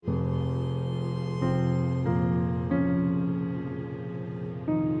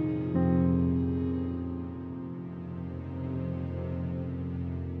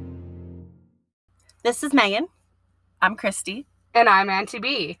This is Megan. I'm Christy. And I'm Auntie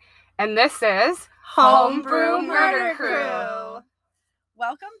B. And this is Homebrew Murder Crew.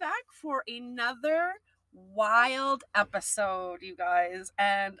 Welcome back for another wild episode, you guys.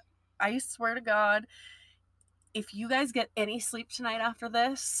 And I swear to God, if you guys get any sleep tonight after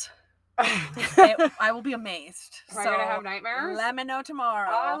this, I will be amazed. Am I gonna have nightmares? Let me know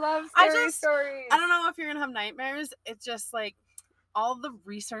tomorrow. I love stories. I don't know if you're gonna have nightmares. It's just like all the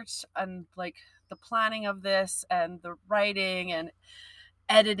research and like the planning of this and the writing and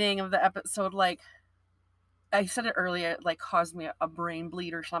editing of the episode, like I said it earlier, it like caused me a brain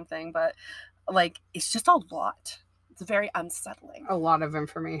bleed or something, but like it's just a lot. It's very unsettling. A lot of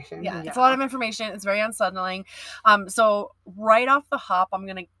information. Yeah, it's a lot of information. It's very unsettling. So right off the hop, I'm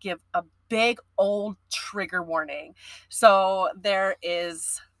gonna give a big old trigger warning. So there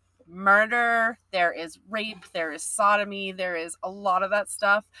is murder, there is rape, there is sodomy, there is a lot of that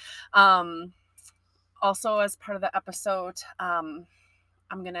stuff. Also, as part of the episode, I'm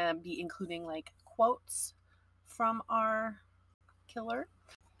gonna be including like quotes from our killer.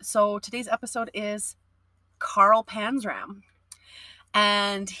 So today's episode is Carl Panzram,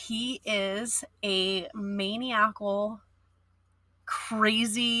 and he is a maniacal,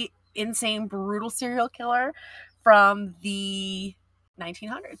 crazy, insane, brutal serial killer from the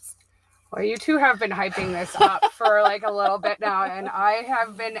 1900s. Well, you two have been hyping this up for like a little bit now, and I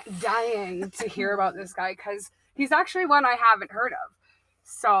have been dying to hear about this guy because he's actually one I haven't heard of.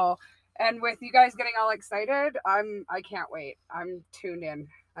 So, and with you guys getting all excited, I can't wait. I'm tuned in.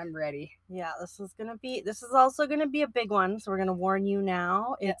 I'm ready. Yeah, this is also gonna be a big one, so we're gonna warn you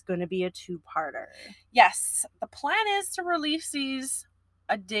now. It's gonna be a 2-parter. Yes, the plan is to release these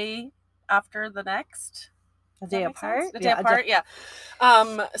a day after the next. A day apart? A day apart, yeah.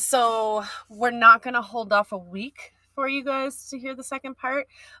 So we're not gonna hold off a week for you guys to hear the second part,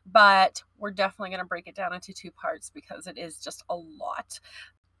 but we're definitely gonna break it down into 2 parts because it is just a lot.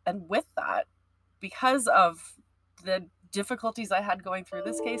 And with that, because of the difficulties I had going through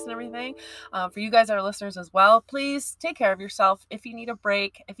this case and everything, for you guys, our listeners as well, please take care of yourself. If you need a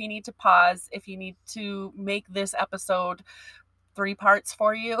break, if you need to pause, if you need to make this episode 3 parts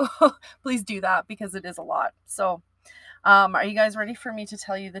for you, please do that because it is a lot. So, are you guys ready for me to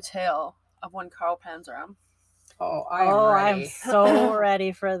tell you the tale of one Carl Panzram? Oh, I'm so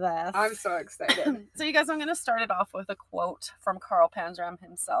ready for this. I'm so excited. So you guys, I'm going to start it off with a quote from Carl Panzram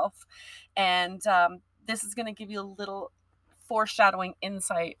himself. And this is going to give you a little foreshadowing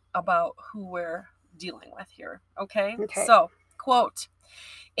insight about who we're dealing with here. Okay? So, quote,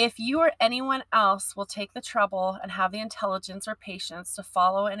 "If you or anyone else will take the trouble and have the intelligence or patience to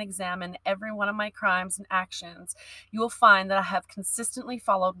follow and examine every one of my crimes and actions, you will find that I have consistently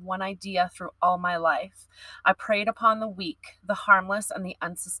followed one idea through all my life. I preyed upon the weak, the harmless, and the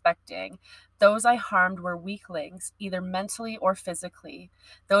unsuspecting. Those I harmed were weaklings, either mentally or physically.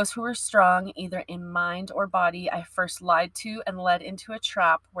 Those who were strong, either in mind or body, I first lied to and led into a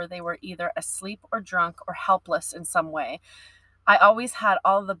trap where they were either asleep or drunk or helpless in some way. I always had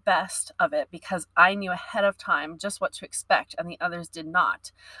all the best of it because I knew ahead of time just what to expect and the others did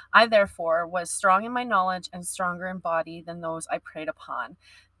not. I therefore was strong in my knowledge and stronger in body than those I preyed upon.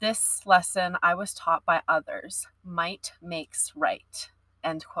 This lesson I was taught by others. Might makes right."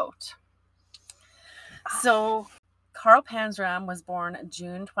 End quote. So Carl Panzram was born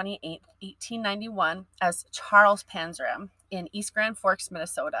June 28, 1891 as Charles Panzram in East Grand Forks,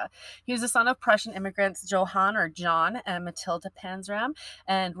 Minnesota. He was the son of Prussian immigrants Johann or John and Matilda Panzram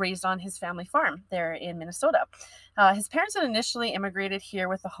and raised on his family farm there in Minnesota. His parents had initially immigrated here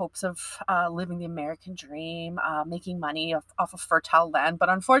with the hopes of living the American dream, making money off of fertile land. But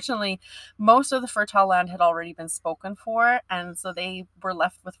unfortunately, most of the fertile land had already been spoken for, and so they were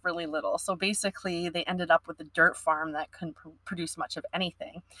left with really little. So basically, they ended up with a dirt farm that couldn't produce much of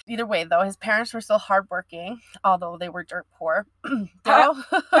anything. Either way, though, his parents were still hardworking, although they were dirt poor. Dirt poor,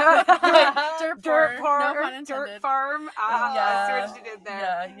 no pun intended. Dirt farm. I see what you did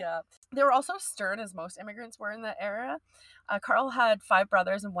there. Yeah. They were also stern, as most immigrants were in that era. Carl had 5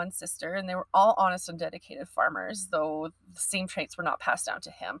 brothers and 1 sister, and they were all honest and dedicated farmers, though the same traits were not passed down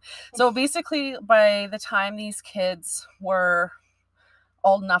to him. So basically, by the time these kids were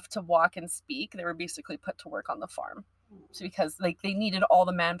old enough to walk and speak, they were basically put to work on the farm. Because like they needed all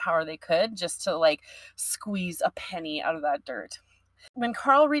the manpower they could just to like squeeze a penny out of that dirt. When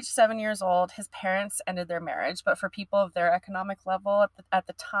Carl reached 7 years old, his parents ended their marriage, but for people of their economic level at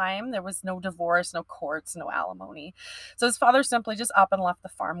the time, there was no divorce, no courts, no alimony. So his father simply just up and left the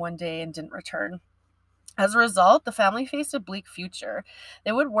farm one day and didn't return. As a result, the family faced a bleak future.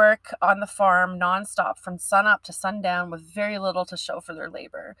 They would work on the farm nonstop from sunup to sundown with very little to show for their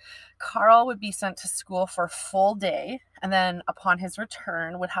labor. Carl would be sent to school for a full day, and then upon his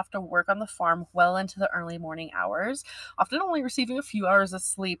return would have to work on the farm well into the early morning hours, often only receiving a few hours of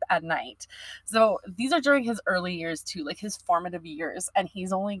sleep at night. So these are during his early years too, like his formative years, and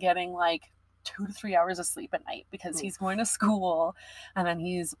he's only getting like 2 to 3 hours of sleep at night because he's going to school and then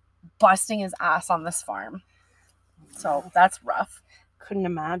he's busting his ass on this farm. So that's rough. Couldn't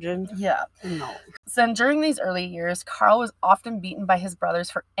imagine. Yeah. No. So during these early years, Carl was often beaten by his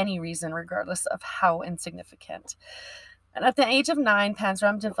brothers for any reason, regardless of how insignificant. And at the age of 9,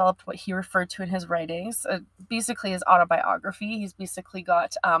 Panzram developed what he referred to in his writings, basically his autobiography. He's basically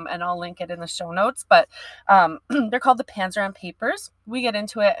got, and I'll link it in the show notes, but they're called the Panzram Papers. We get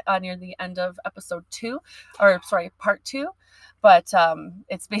into it near the end of part 2. But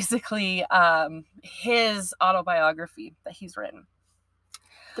it's basically his autobiography that he's written.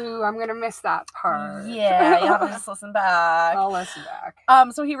 Ooh, I'm going to miss that part. Yeah, you have to just listen back. I'll listen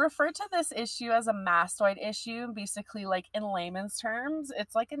back. So he referred to this issue as a mastoid issue. Basically, like in layman's terms,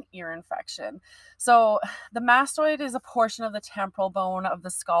 it's like an ear infection. So the mastoid is a portion of the temporal bone of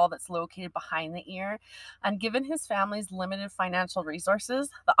the skull that's located behind the ear. And given his family's limited financial resources,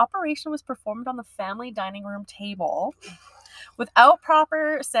 the operation was performed on the family dining room table without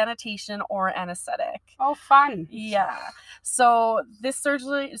proper sanitation or anesthetic. Oh, fun. Yeah. So this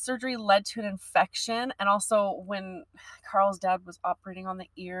surgery led to an infection. And also when Carl's dad was operating on the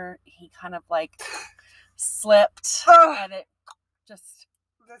ear, he kind of like slipped and it just...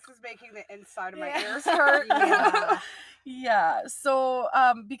 This is making the inside of my ears hurt. Yeah. So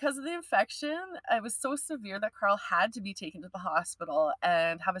because of the infection, it was so severe that Carl had to be taken to the hospital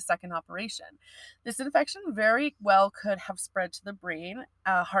and have a second operation. This infection very well could have spread to the brain,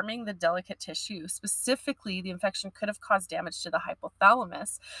 harming the delicate tissue. Specifically, the infection could have caused damage to the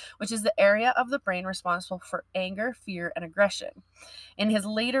hypothalamus, which is the area of the brain responsible for anger, fear, and aggression. In his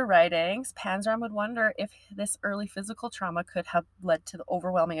later writings, Panzram would wonder if this early physical trauma could have led to the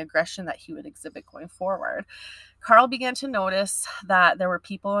overwhelming aggression that he would exhibit going forward. Carl began to notice that there were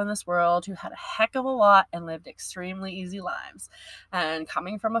people in this world who had a heck of a lot and lived extremely easy lives. And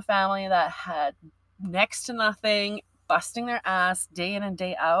coming from a family that had next to nothing, busting their ass day in and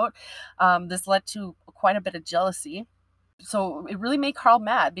day out, this led to quite a bit of jealousy. So it really made Carl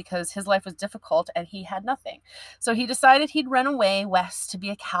mad because his life was difficult and he had nothing. So he decided he'd run away west to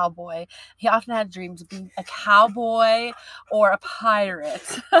be a cowboy. He often had dreams of being a cowboy or a pirate.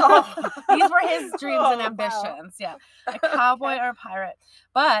 These were his dreams and ambitions. Wow. Yeah, a cowboy or a pirate.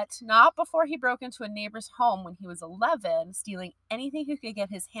 But not before he broke into a neighbor's home when he was 11, stealing anything he could get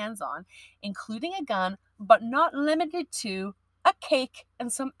his hands on, including a gun, but not limited to a cake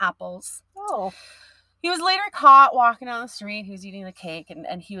and some apples. Oh. He was later caught walking down the street. He was eating the cake,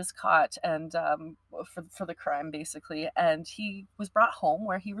 and he was caught and for the crime, basically. And he was brought home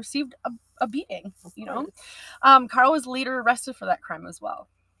where he received a beating, you know. Carl was later arrested for that crime as well.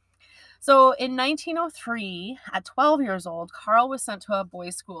 So in 1903, at 12 years old, Carl was sent to a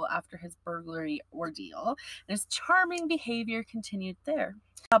boys' school after his burglary ordeal, and his charming behavior continued there.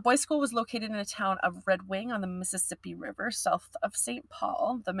 Boys' school was located in the town of Red Wing on the Mississippi River, south of St.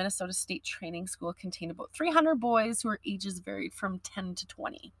 Paul. The Minnesota State Training School contained about 300 boys who were ages varied from 10 to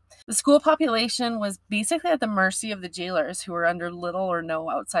 20. The school population was basically at the mercy of the jailers, who were under little or no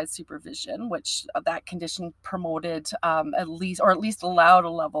outside supervision, which that condition promoted at least allowed a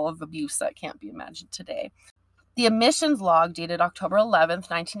level of abuse that can't be imagined today. The admissions log dated October 11th,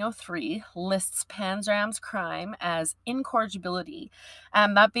 1903, lists Panzram's crime as incorrigibility,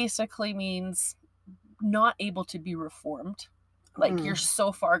 and that basically means not able to be reformed. Like you're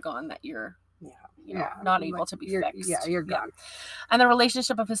so far gone that you're not able to be fixed. Yeah, you're gone. And the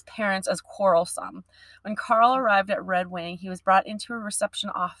relationship of his parents as quarrelsome. When Carl arrived at Red Wing, he was brought into a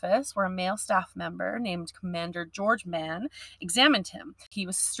reception office where a male staff member named Commander George Mann examined him. He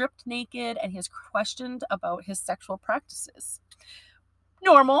was stripped naked and he was questioned about his sexual practices.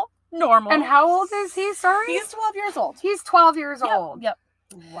 Normal. And how old is he, sorry? He's 12 years old. He's 12 years old. Yep.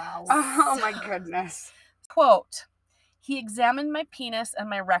 Wow. Oh my goodness. Quote, "He examined my penis and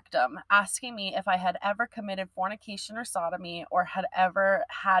my rectum, asking me if I had ever committed fornication or sodomy, or had ever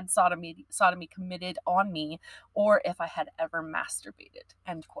had sodomy committed on me, or if I had ever masturbated."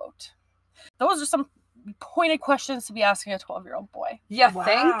 End quote. Those are some pointed questions to be asking a 12-year-old boy. Yeah, wow.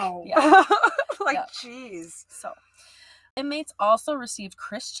 think? Yeah. Jeez. So, inmates also received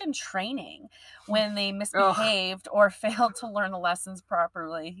Christian training when they misbehaved or failed to learn the lessons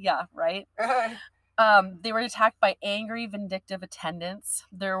properly. Yeah, right? They were attacked by angry, vindictive attendants.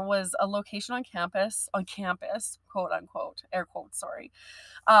 There was a location on campus, quote unquote, air quotes, sorry.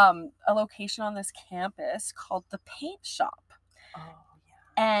 A location on this campus called the Paint Shop. Oh,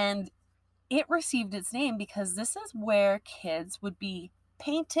 And it received its name because this is where kids would be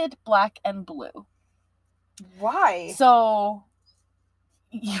painted black and blue. Why? So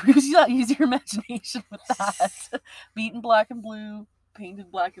use your imagination with that. Beaten black and blue, painted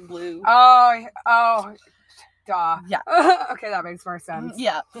black and blue. Oh, duh. Yeah. Okay, that makes more sense.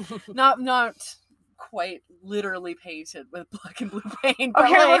 Yeah. Not quite literally painted with black and blue paint. But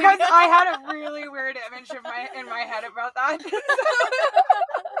Okay, like... because I had a really weird image in my head about that.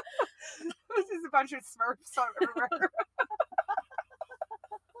 This is a bunch of Smurfs everywhere.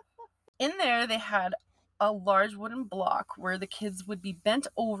 In there, they had a large wooden block where the kids would be bent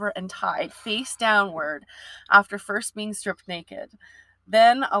over and tied face downward after first being stripped naked.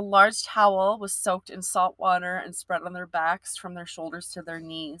 Then a large towel was soaked in salt water and spread on their backs from their shoulders to their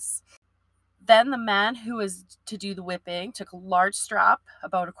knees. Then the man who was to do the whipping took a large strap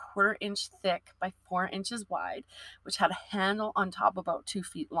about a 1/4 inch thick by 4 inches wide, which had a handle on top about 2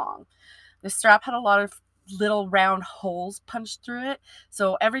 feet long. The strap had a lot of little round holes punched through it,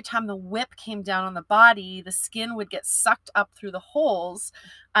 so every time the whip came down on the body, the skin would get sucked up through the holes,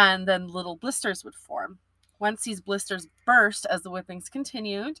 and then little blisters would form. Once these blisters burst as the whippings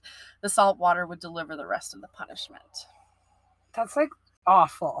continued, the salt water would deliver the rest of the punishment. That's like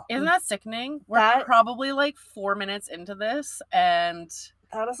awful. Isn't that sickening? We're probably like 4 minutes into this, and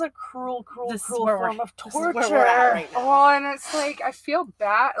that is a cruel This is form where of this is where torture. we're at right now. Oh, and it's like I feel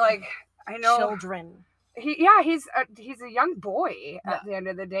bad. Like I know Children. he's a young boy Yeah. at the end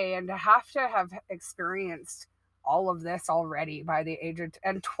of the day, and to have experienced all of this already by the age of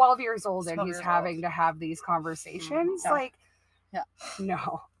 12 years old, and 12 he's years having old. to have these conversations. Yeah. Like, Yeah.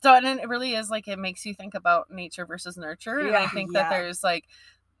 No. So, and it really is like, it makes you think about nature versus nurture. And I think that there's like,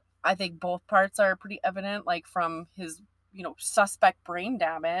 I think both parts are pretty evident, like from his, suspect brain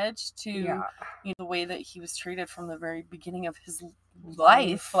damage to the way that he was treated from the very beginning of his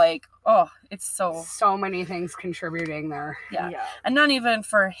life. Like, oh, it's so many things contributing there. Yeah. And not even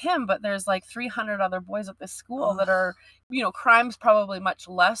for him, but there's like 300 other boys at this school that are, crimes probably much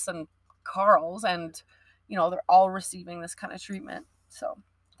less than Carl's, and they're all receiving this kind of treatment. So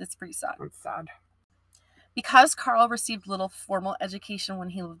it's pretty sad. It's sad. Because Carl received little formal education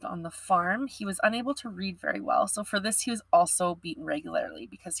when he lived on the farm, he was unable to read very well. So for this, he was also beaten regularly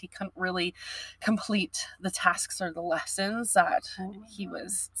because he couldn't really complete the tasks or the lessons that he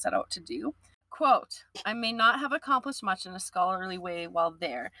was set out to do. Quote, "I may not have accomplished much in a scholarly way while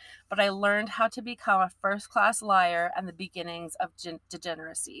there, but I learned how to become a first-class liar and the beginnings of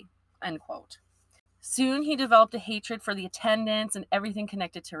degeneracy." End quote. Soon he developed a hatred for the attendants and everything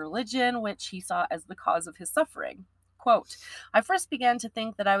connected to religion, which he saw as the cause of his suffering. Quote, "I first began to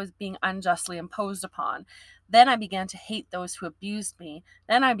think that I was being unjustly imposed upon. Then I began to hate those who abused me.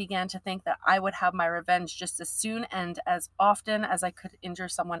 Then I began to think that I would have my revenge just as soon and as often as I could injure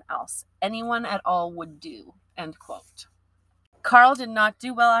someone else. Anyone at all would do." End quote. Carl did not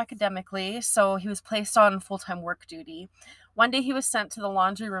do well academically, so he was placed on full-time work duty. One day he was sent to the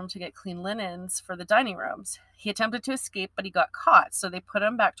laundry room to get clean linens for the dining rooms. He attempted to escape, but he got caught, so they put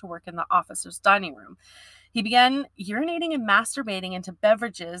him back to work in the officers' dining room. He began urinating and masturbating into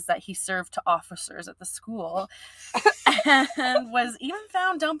beverages that he served to officers at the school, and was even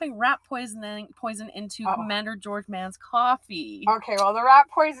found dumping rat poison into Commander George Mann's coffee. Okay, well, the rat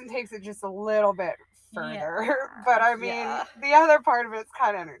poison takes it just a little bit further, but I mean, the other part of it's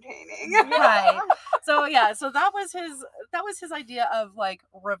kind of entertaining. Right. So that was his idea of like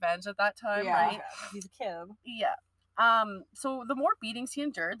revenge at that time, right? He's a kid. Yeah. So the more beatings he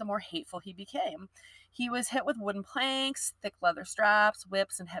endured, the more hateful he became. He was hit with wooden planks, thick leather straps,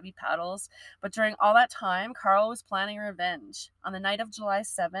 whips, and heavy paddles. But during all that time, Carl was planning revenge. On the night of July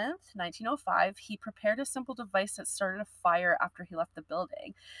 7th, 1905, he prepared a simple device that started a fire after he left the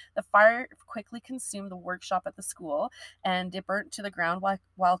building. The fire quickly consumed the workshop at the school, and it burnt to the ground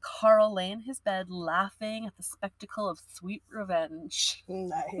while Carl lay in his bed laughing at the spectacle of sweet revenge.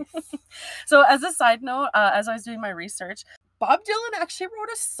 Nice. So as a side note, as I was doing my research, Bob Dylan actually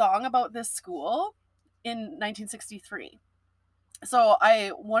wrote a song about this school in 1963. So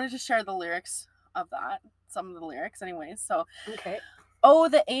I wanted to share the lyrics of that, some of the lyrics anyways. So okay. Oh,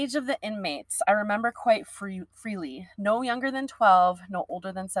 the age of the inmates. I remember quite freely. No younger than 12, no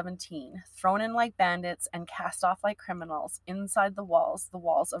older than 17. Thrown in like bandits and cast off like criminals inside the walls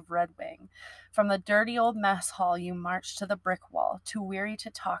of Red Wing. From the dirty old mess hall, you march to the brick wall, too weary to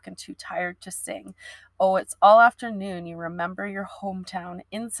talk and too tired to sing. Oh, it's all afternoon. You remember your hometown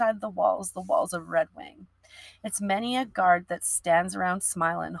inside the walls of Red Wing. It's many a guard that stands around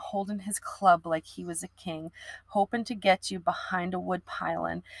smilin', holding his club like he was a king, hoping to get you behind a wood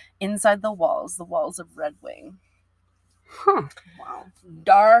pylon, inside the walls of Red Wing. Huh. Wow.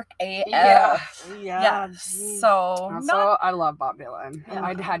 Dark AF. Yeah. Yeah. Geez. So, Also, I love Bob Dylan. Yeah.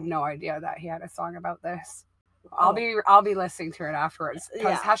 I had no idea that he had a song about this. Oh. I'll be listening to it afterwards.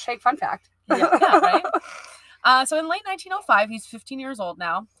 Because Yeah. hashtag fun fact. yeah, right? So in late 1905, he's 15 years old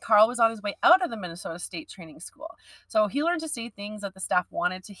now. Carl was on his way out of the Minnesota State Training School. So he learned to say things that the staff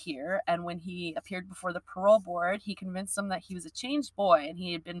wanted to hear. And when he appeared before the parole board, he convinced them that he was a changed boy and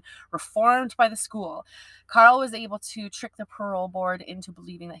he had been reformed by the school. Carl was able to trick the parole board into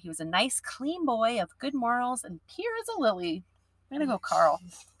believing that he was a nice, clean boy of good morals and pure as a lily. Way to go, Carl.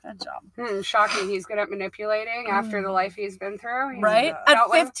 Good job. Shocking. He's good at manipulating after the life he's been through. He's Right? At dealt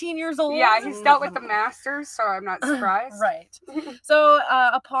with- 15 years old? Yeah, he's dealt with the masters, so I'm not surprised. Right. So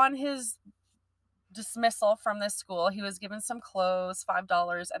upon his dismissal from this school, he was given some clothes,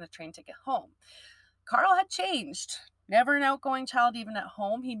 $5, and a train ticket home. Carl had changed. Never an outgoing child even at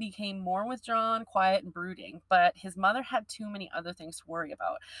home, he became more withdrawn, quiet, and brooding. But his mother had too many other things to worry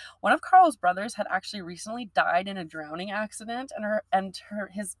about. One of Carl's brothers had actually recently died in a drowning accident, and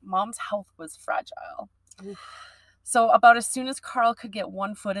his mom's health was fragile. So about as soon as Carl could get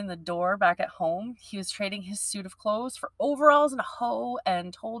one foot in the door back at home, he was trading his suit of clothes for overalls and a hoe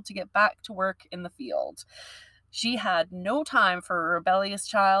and told to get back to work in the field. She had no time for a rebellious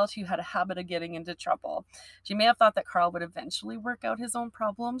child who had a habit of getting into trouble. She may have thought that Carl would eventually work out his own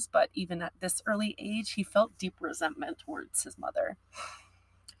problems, but even at this early age, he felt deep resentment towards his mother.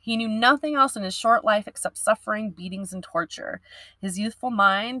 He knew nothing else in his short life except suffering, beatings, and torture. His youthful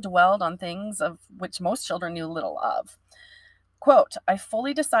mind dwelled on things of which most children knew little of. Quote, I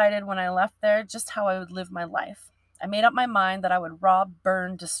fully decided when I left there just how I would live my life. I made up my mind that I would rob,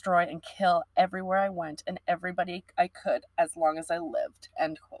 burn, destroy, and kill everywhere I went and everybody I could as long as I lived.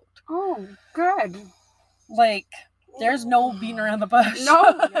 End quote. Oh, good. Like, there's no beating around the bush.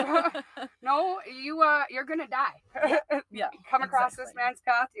 No. No, you're gonna die. Yeah. Come across this exactly. man's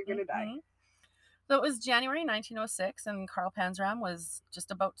path, you're gonna die. Mhm. So it was January 1906, and Carl Panzram was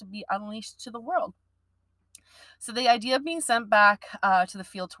just about to be unleashed to the world. So the idea of being sent back to the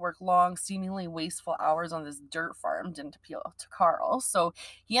field to work long, seemingly wasteful hours on this dirt farm didn't appeal to Carl. So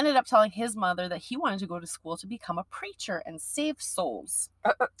he ended up telling his mother that he wanted to go to school to become a preacher and save souls.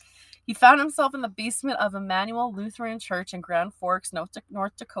 He found himself in the basement of Emmanuel Lutheran Church in Grand Forks,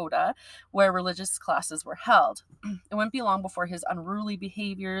 North Dakota, where religious classes were held. It wouldn't be long before his unruly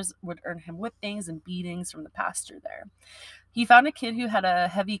behaviors would earn him whippings and beatings from the pastor there. He found a kid who had a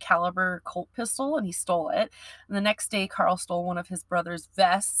heavy caliber Colt pistol and he stole it. And the next day, Carl stole one of his brother's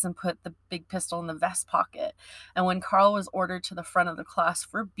vests and put the big pistol in the vest pocket. And when Carl was ordered to the front of the class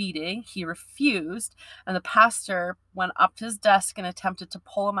for beating, he refused. And the pastor went up to his desk and attempted to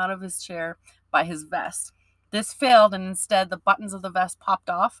pull him out of his chair by his vest. This failed, and instead the buttons of the vest popped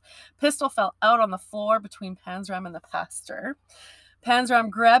off. Pistol fell out on the floor between Panzram and the pastor. Panzram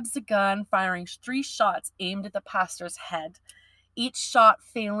grabs the gun, firing 3 shots aimed at the pastor's head, each shot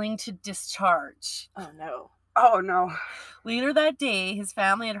failing to discharge. Oh no. Oh no. Later that day, his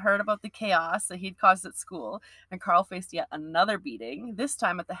family had heard about the chaos that he'd caused at school, and Carl faced yet another beating, this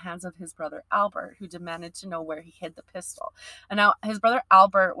time at the hands of his brother Albert, who demanded to know where he hid the pistol. And now his brother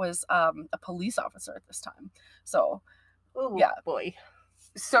Albert was a police officer at this time. So, Oh Yeah. boy.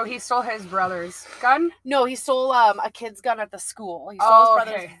 So he stole his brother's gun? no, he stole a kid's gun at the school. He stole his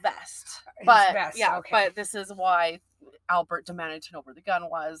brother's okay. vest. His But vest, yeah, okay. but this is why Albert demanded to know where the gun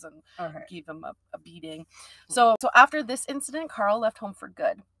was and Okay. gave him a beating. So after this incident, Carl left home for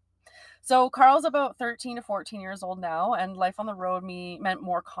good. So Carl's about 13 to 14 years old now, and life on the road meant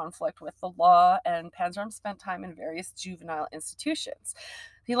more conflict with the law, and Panzram spent time in various juvenile institutions.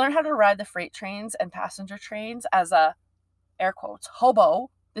 He learned how to ride the freight trains and passenger trains as a, air quotes,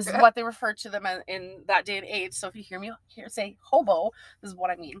 hobo. This is what they referred to them in that day and age. So if you hear me say hobo, this is what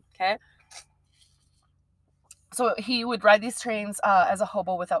I mean, okay? So he would ride these trains as a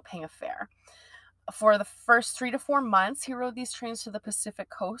hobo without paying a fare. For the first 3 to 4 months, he rode these trains to the Pacific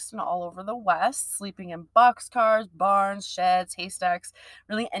coast and all over the West, sleeping in boxcars, barns, sheds, haystacks,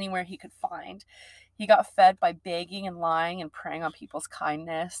 really anywhere he could find. He got fed by begging and lying and preying on people's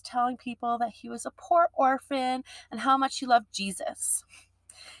kindness, telling people that he was a poor orphan and how much he loved Jesus.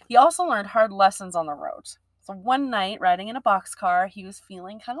 He also learned hard lessons on the road. So one night, riding in a boxcar, he was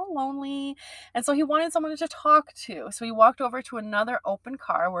feeling kind of lonely, and so he wanted someone to talk to. So he walked over to another open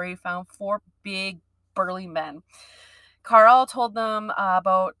car where he found 4 big, burly men. Carl told them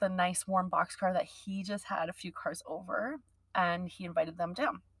about the nice, warm boxcar that he just had a few cars over, and he invited them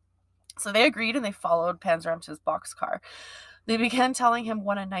down. So they agreed, and they followed Panzram to his boxcar. They began telling him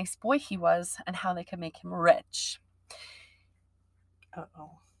what a nice boy he was and how they could make him rich.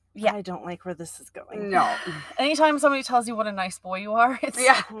 Uh-oh. Yeah. I don't like where this is going. No. Anytime somebody tells you what a nice boy you are, it's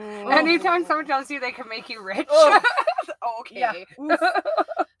Yeah. Mm. Anytime someone tells you they can make you rich. Oh. Okay. Yeah.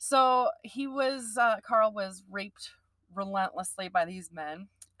 So Carl was raped relentlessly by these men,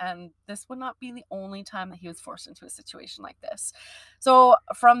 and this would not be the only time that he was forced into a situation like this. So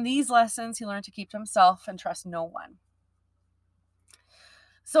from these lessons, he learned to keep to himself and trust no one.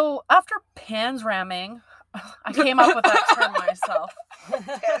 So after Panzramming, I came up with that term myself.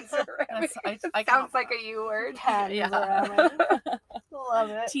 That's- I came Sounds up like with a U word. Love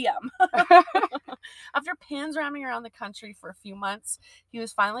it. TM. After Panzramming around the country for a few months, he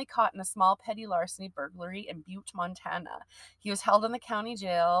was finally caught in a small petty larceny burglary in Butte, Montana. He was held in the county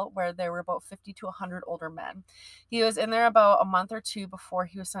jail where there were about 50 to 100 older men. He was in there about a month or two before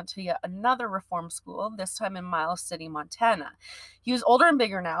he was sent to yet another reform school, this time in Miles City, Montana. He was older and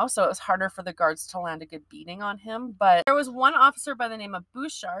bigger now, so it was harder for the guards to land a good beating on him, but there was one officer by the name of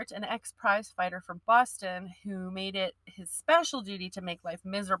Bouchard, an ex-prize fighter from Boston, who made it his special duty to make life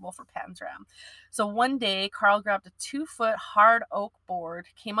miserable for Panzram. So one day, Carl grabbed a 2-foot hard oak board,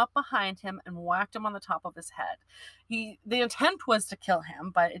 came up behind him, and whacked him on the top of his head. The intent was to kill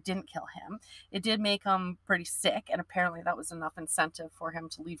him, but it didn't kill him. It did make him pretty sick, and apparently that was enough incentive for him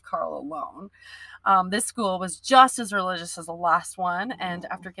to leave Carl alone. This school was just as religious as the last one, and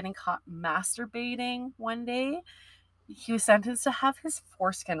after getting caught masturbating one day, he was sentenced to have his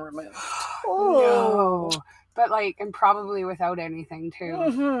foreskin removed. No. But and probably without anything too.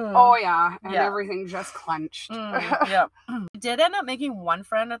 Mhm. Oh yeah, and Yeah. everything just clenched. Yeah. He did end up making one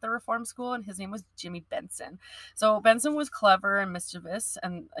friend at the reform school, and his name was Jimmy Benson. So Benson was clever and mischievous,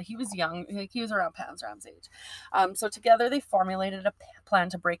 and he was young. He was around Panzram's age. So together they formulated a plan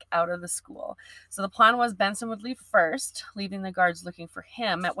to break out of the school. So the plan was Benson would leave first, leaving the guards looking for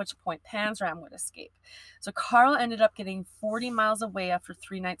him, at which point Panzram would escape. So Carl ended up getting 40 miles away after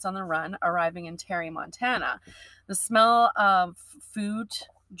 3 nights on the run, arriving in Terry, Montana. The smell of food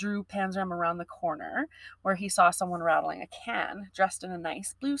drew Panzram around the corner, where he saw someone rattling a can, dressed in a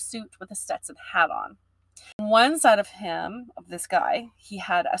nice blue suit with a Stetson hat on. On one side of him, of this guy, he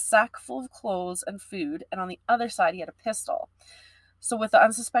had a sack full of clothes and food, and on the other side he had a pistol. So with the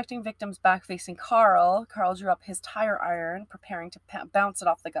unsuspecting victim's back facing Carl drew up his tire iron, preparing to bounce it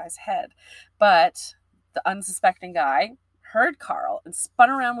off the guy's head. But the unsuspecting guy heard Carl and spun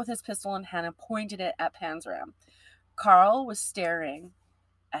around with his pistol in hand and pointed it at Panzram. Carl was staring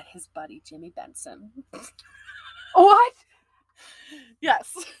at his buddy Jimmy Benson. What?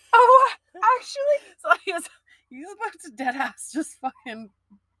 Yes. Oh, actually, So he's about to dead ass just fucking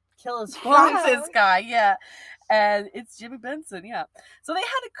Kill his punch friend. this guy, yeah. And it's Jimmy Benson, yeah. So they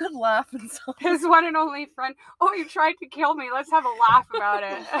had a good laugh and so his one and only friend. Oh, you tried to kill me. Let's have a laugh about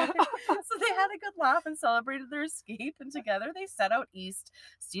it. So they had a good laugh and celebrated their escape, and together they set out east,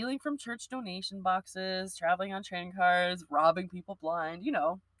 stealing from church donation boxes, traveling on train cars, robbing people blind,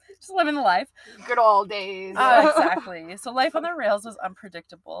 just living the life. Good old days. Exactly. So life on the rails was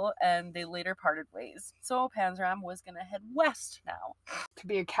unpredictable, and they later parted ways. So Panzram was going to head west now. To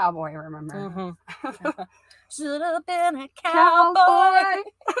be a cowboy, remember? Mm-hmm. Should have been a Cowboy. cowboy.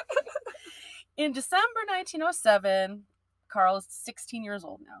 In December 1907, Carl is 16 years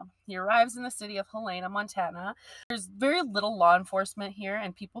old now. He arrives in the city of Helena, Montana. There's very little law enforcement here,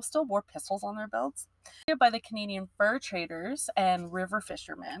 and people still wore pistols on their belts. By the Canadian fur traders and river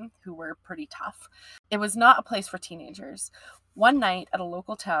fishermen, who were pretty tough. It was not a place for teenagers. One night at a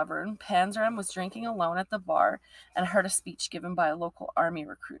local tavern, Panzram was drinking alone at the bar and heard a speech given by a local army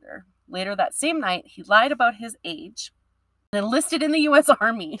recruiter. Later that same night, he lied about his age and enlisted in the U.S.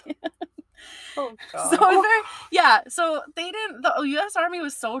 Army. Oh, God. So the U.S. Army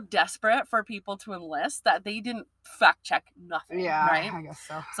was so desperate for people to enlist that they didn't fact check nothing. Yeah, Right? I guess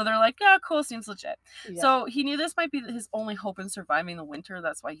so. So they're like, yeah, cool, seems legit. Yeah. So he knew this might be his only hope in surviving the winter.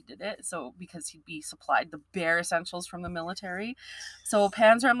 That's why he did it. So because he'd be supplied the bare essentials from the military. So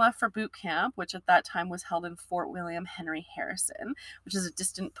Panzram left for boot camp, which at that time was held in Fort William Henry Harrison, which is a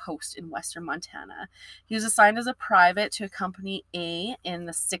distant post in western Montana. He was assigned as a private to Company A in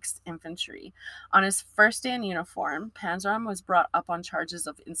the 6th Infantry Penitentiary. On his first day in uniform, Panzram was brought up on charges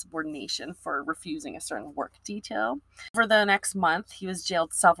of insubordination for refusing a certain work detail. For the next month, he was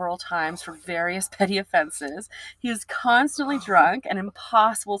jailed several times for various petty offenses. He was constantly drunk and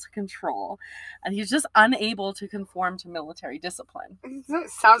impossible to control, and he was just unable to conform to military discipline. It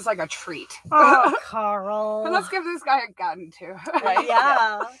sounds like a treat. Oh, Carl. Let's give this guy a gun too. Right?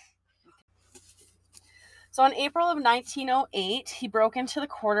 Yeah. So in April of 1908, he broke into the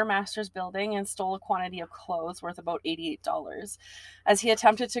quartermaster's building and stole a quantity of clothes worth about $88. As he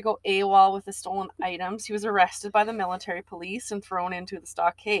attempted to go AWOL with the stolen items, he was arrested by the military police and thrown into the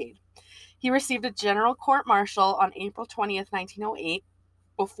stockade. He received a general court-martial on April 20th, 1908,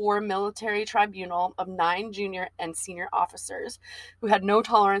 before a military tribunal of 9 junior and senior officers who had no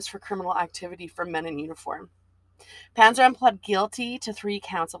tolerance for criminal activity from men in uniform. Panzram pled guilty to 3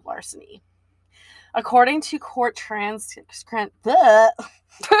 counts of larceny. According to court transcripts, what the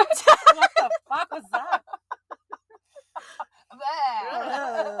fuck was that?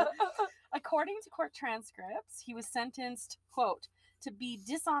 According to court transcripts, he was sentenced, quote, to be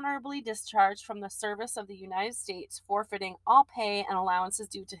dishonorably discharged from the service of the United States, forfeiting all pay and allowances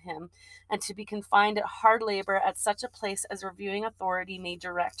due to him, and to be confined at hard labor at such a place as reviewing authority may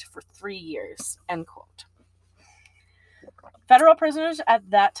direct for 3 years, end quote. Federal prisoners at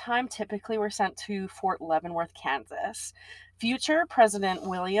that time typically were sent to Fort Leavenworth, Kansas. Future President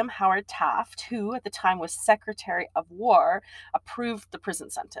William Howard Taft, who at the time was Secretary of War, approved the prison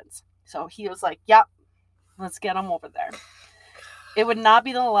sentence. So he was like, yep, let's get them over there. It would not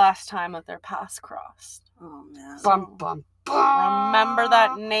be the last time that their paths crossed. Oh, man. Bum, bum, bum. Remember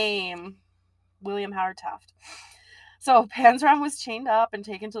that name, William Howard Taft. So Panzram was chained up and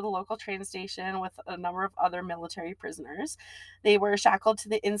taken to the local train station with a number of other military prisoners. They were shackled to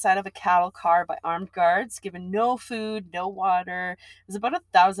the inside of a cattle car by armed guards, given no food, no water. It was about a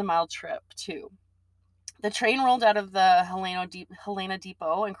 1,000-mile trip, too. The train rolled out of the Helena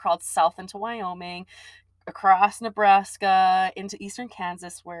Depot and crawled south into Wyoming, across Nebraska, into eastern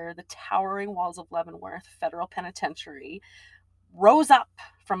Kansas, where the towering walls of Leavenworth Federal Penitentiary rose up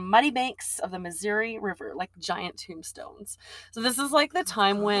from muddy banks of the Missouri River like giant tombstones. So this is like the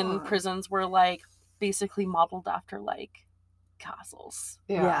time when prisons were like basically modeled after like castles.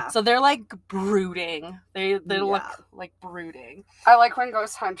 Yeah. So they're like brooding. They look like brooding. I like when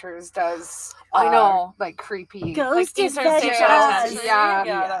Ghost Hunters does I know. like creepy Ghost Eastern State Adventures. Penitentiary. Yeah.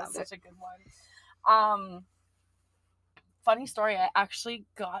 Yeah, that's such a good one. Funny story, I actually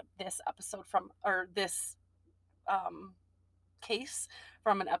got this episode from, or this case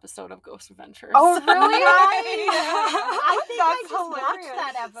from an episode of Ghost Adventures. Oh, really? I think I That's just watched hilarious.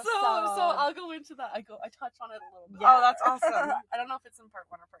 that episode. So I'll go into that. I touch on it a little bit. Yeah. Oh, that's awesome. I don't know if it's in part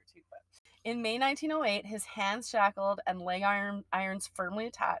 1 or part 2, but in May 1908, his hands shackled and leg irons firmly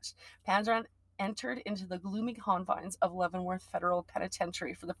attached, Panzram entered into the gloomy confines of Leavenworth Federal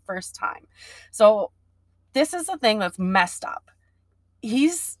Penitentiary for the first time. So this is the thing that's messed up.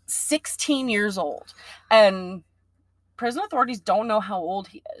 He's 16 years old, and prison authorities don't know how old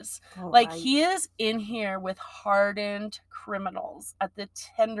he is. He is in here with hardened criminals at the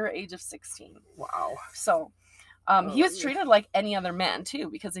tender age of 16. Wow. So he was treated like any other man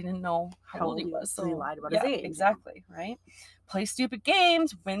too, because they didn't know how old he was. So he lied about his age. Exactly, right? Play stupid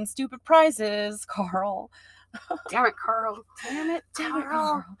games, win stupid prizes, Carl. Damn it, Carl. Damn it,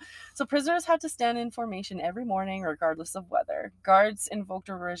 Carl. So prisoners had to stand in formation every morning, regardless of weather. Guards invoked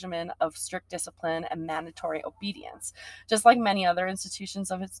a regimen of strict discipline and mandatory obedience. Just like many other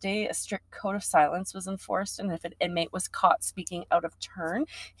institutions of its day, a strict code of silence was enforced, and if an inmate was caught speaking out of turn,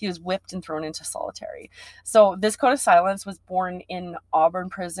 he was whipped and thrown into solitary. So this code of silence was born in Auburn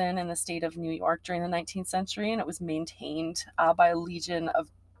Prison in the state of New York during the 19th century, and it was maintained by a legion of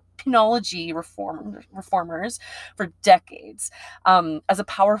penology reformers for decades as a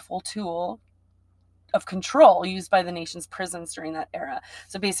powerful tool of control used by the nation's prisons during that era.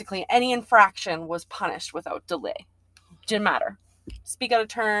 So basically any infraction was punished without delay. Didn't matter. Speak out of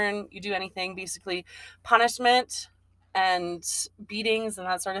turn, you do anything, basically punishment and beatings and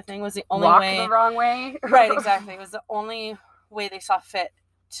that sort of thing was the only Walk way. the wrong way. Right, exactly. It was the only way they saw fit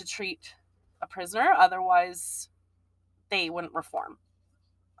to treat a prisoner. Otherwise, they wouldn't reform.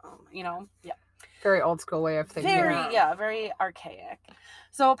 Yeah. Very old school way of thinking. Very archaic.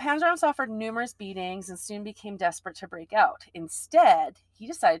 So Panzram suffered numerous beatings and soon became desperate to break out. Instead, he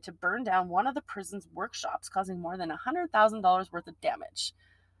decided to burn down one of the prison's workshops, causing more than $100,000 worth of damage.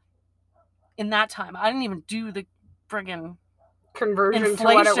 In that time, I didn't even do the friggin' conversion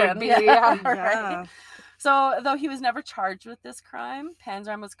inflation. to what it would be. Yeah. Right? So, though he was never charged with this crime,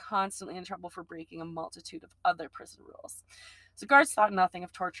 Panzram was constantly in trouble for breaking a multitude of other prison rules. So guards thought nothing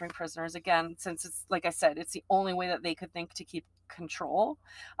of torturing prisoners, again, since it's, like I said, it's the only way that they could think to keep control.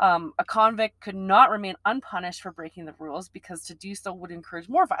 A convict could not remain unpunished for breaking the rules, because to do so would encourage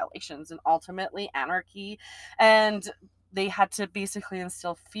more violations and ultimately anarchy. And they had to basically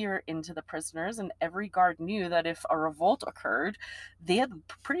instill fear into the prisoners, and every guard knew that if a revolt occurred, they had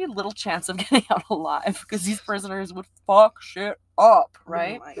pretty little chance of getting out alive, because these prisoners would fuck shit up,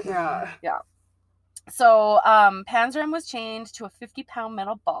 right? Oh my Yeah. So Panzram was chained to a 50-pound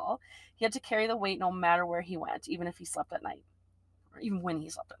metal ball. He had to carry the weight no matter where he went, even if he slept at night. Or even when he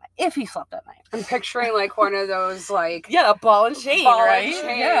slept at night. If he slept at night. I'm picturing like one of those like Yeah, a ball and chain, Ball and right?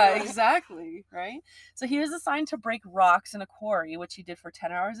 chain. Yeah, exactly, right? So he was assigned to break rocks in a quarry, which he did for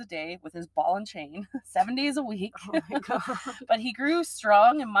 10 hours a day with his ball and chain, 7 days a week. Oh my God. But he grew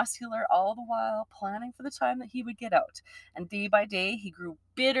strong and muscular all the while, planning for the time that he would get out. And day by day, he grew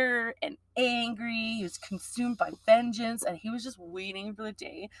bitter and angry. He was consumed by vengeance, and he was just waiting for the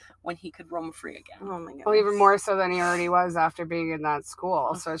day when he could roam free again. Oh my God. well, even more so than he already was after being in that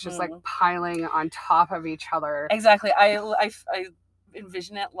school. So it's just like piling on top of each other. Exactly. I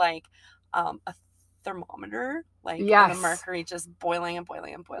envision it like a thermometer, like Yes. the mercury just boiling and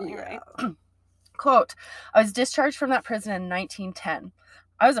boiling and boiling, Yeah. right? Quote, I was discharged from that prison in 1910.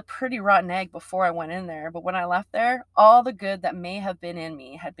 I was a pretty rotten egg before I went in there, but when I left there, all the good that may have been in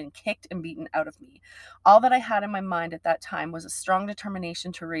me had been kicked and beaten out of me. All that I had in my mind at that time was a strong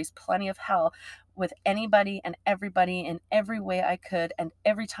determination to raise plenty of hell with anybody and everybody in every way I could, and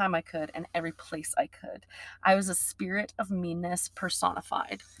every time I could, and every place I could. I was a spirit of meanness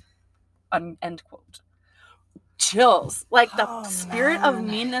personified. End quote. Chills. Like the Oh, spirit of man.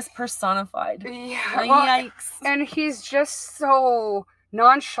 meanness personified. Yeah. Like, Well, yikes. and he's just so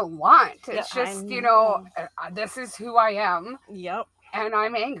nonchalant. It's Yeah, just, I you know, know. this is who I am Yep. and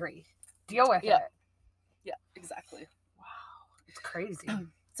I'm angry. Deal with Yeah. it. Yeah, exactly. It's crazy.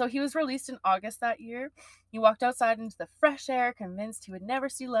 So he was released in August that year. He walked outside into the fresh air, convinced he would never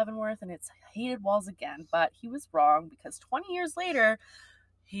see Leavenworth and its hated walls again. But he was wrong, because 20 years later,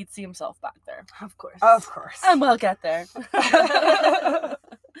 he'd see himself back there. Of course. Of course. And we'll get there.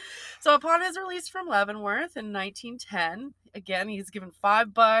 So upon his release from Leavenworth in 1910, again, he's given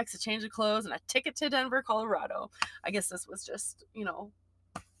 $5, a change of clothes, and a ticket to Denver, Colorado. I guess this was just,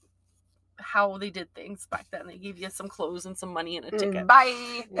 how they did things back then. They gave you some clothes and some money and a ticket.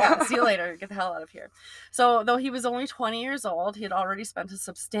 Bye. Yeah, see you later. Get the hell out of here. So, though he was only 20 years old, he had already spent a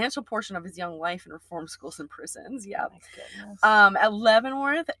substantial portion of his young life in reform schools and prisons. Yeah. My goodness. At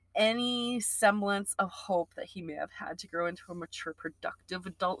Leavenworth, any semblance of hope that he may have had to grow into a mature, productive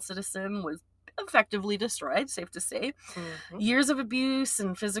adult citizen was effectively destroyed, safe to say. Mhm. Years of abuse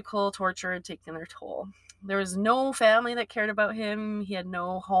and physical torture had taken their toll. There was no family that cared about him. He had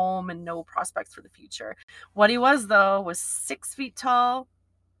no home and no prospects for the future. What he was, though, was 6 feet tall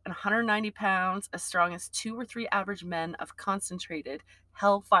and 190 pounds, as strong as 2 or 3 average men of concentrated,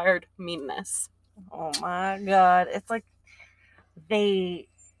 hell-fired meanness. Oh my God. It's like they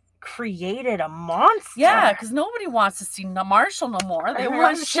created a monster. Yeah, because nobody wants to see Marshall no more. They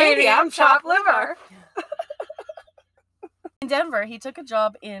want Shady Am chopped liver. In Denver, he took a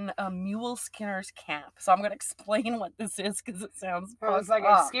job in a mule skinner's camp. So I'm going to explain what this is, because it sounds I was fucked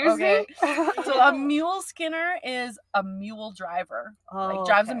like, up, excuse okay? me? So a mule. mule skinner is a mule driver. Oh, Like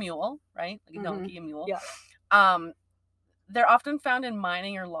drives a okay. mule, right? Like a Mhm. donkey, a mule. Yeah. They're often found in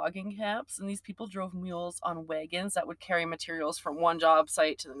mining or logging camps, and these people drove mules on wagons that would carry materials from one job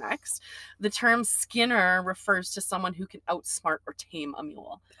site to the next. The term skinner refers to someone who can outsmart or tame a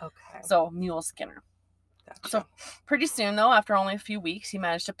mule. Okay. So mule skinner. Gotcha. So pretty soon, though, after only a few weeks, he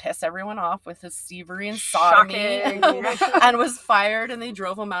managed to piss everyone off with his thievery and sodomy Shocking. and was fired, and they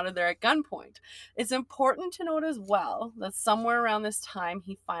drove him out of there at gunpoint. It's important to note as well that somewhere around this time,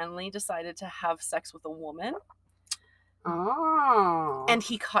 he finally decided to have sex with a woman, Oh. and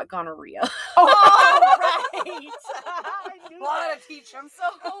he caught gonorrhea. Oh, right. I knew Wanted that. to teach him. So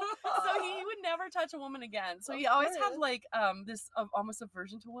he would never touch a woman again. So he always had course. like this almost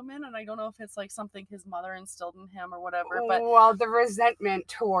aversion to women, and I don't know if it's like something his mother instilled in him or whatever. But well, the resentment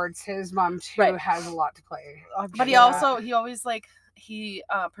towards his mom too Right. has a lot to play. But he Yeah. also he always like he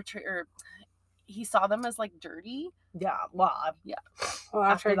portrayed, or he saw them as like dirty. Yeah. Well, Well,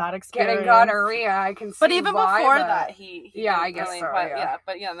 after that experience. getting gonorrhea, I can see. But even why, before but- that, he Yeah, didn't I guess really, so, But yeah.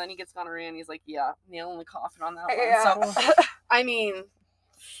 yeah, then he gets gonorrhea, and he's like, yeah, nail in the coffin on that one. Yeah. So I mean,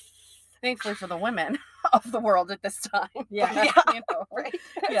 thankfully for the women of the world at this time. Yeah. But, you know, Right.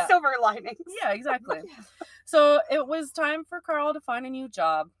 Yeah. Silver linings. Yeah, exactly. So it was time for Carl to find a new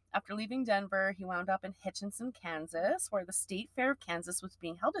job. After leaving Denver, he wound up in Hitchinson, Kansas, where the State Fair of Kansas was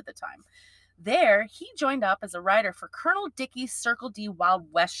being held at the time. There, he joined up as a writer for Colonel Dickey's Circle D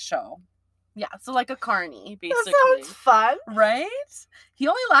Wild West show. Yeah, so like a carny, basically. That sounds fun. Right? He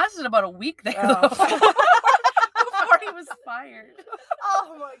only lasted about a week there, Oh. though, before he was fired.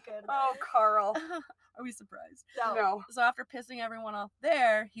 Oh my goodness. Oh, Carl. Are we surprised? No. So after pissing everyone off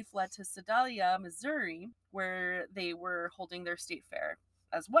there, he fled to Sedalia, Missouri, where they were holding their state fair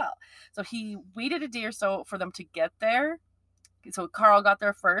as well. So he waited a day or so for them to get there. So Carl got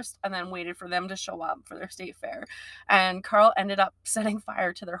there first and then waited for them to show up for their state fair. And Carl ended up setting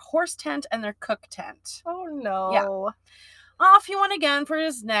fire to their horse tent and their cook tent. Oh no. Off he went again for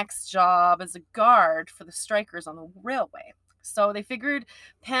his next job as a guard for the strikers on the railway. So they figured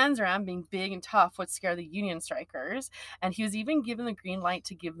Panzram, being big and tough, would scare the Union strikers, and he was even given the green light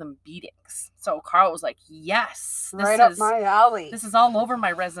to give them beatings. So Carl was like, yes, Right up my alley. this is all over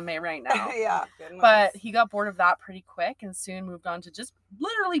my resume right now. Yeah. But he got bored of that pretty quick and soon moved on to just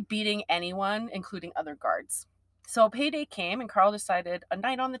literally beating anyone, including other guards. So payday came and Carl decided a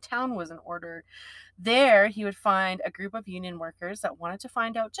night on the town was in order. There, he would find a group of Union workers that wanted to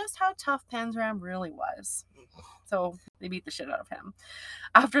find out just how tough Panzram really was. So they beat the shit out of him.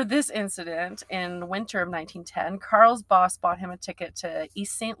 After this incident in winter of 1910, Carl's boss bought him a ticket to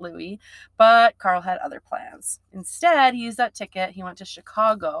East St. Louis, but Carl had other plans. Instead, he used that ticket. He went to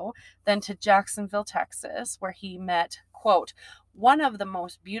Chicago, then to Jacksonville, Texas, where he met, quote, one of the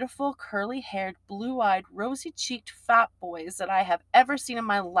most beautiful, curly-haired, blue-eyed, rosy-cheeked fat boys that I have ever seen in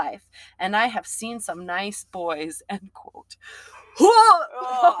my life, and I have seen some nice boys, end quote.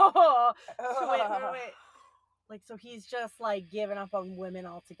 Oh. Wait. Like, so he's just like giving up on women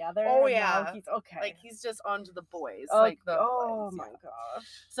altogether. Oh, and yeah. now he's okay. Like, he's just onto the boys. Oh, like the oh boys, my yeah. gosh.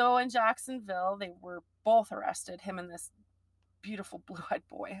 So in Jacksonville, they were both arrested, him and this beautiful blue-eyed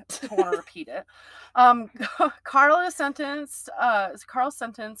boy. I don't want to repeat it. Carl's sentence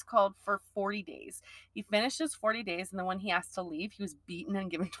called for 40 days. He finished his 40 days, and then when he asked to leave, he was beaten and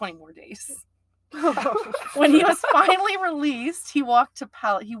given 20 more days. When he was finally released, he walked to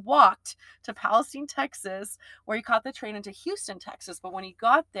Palestine, Texas, where he caught the train into Houston, Texas. But when he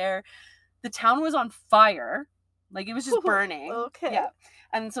got there, the town was on fire. Like, it was just burning. Okay. Yeah.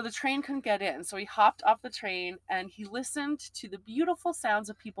 And so the train couldn't get in. So he hopped off the train and he listened to the beautiful sounds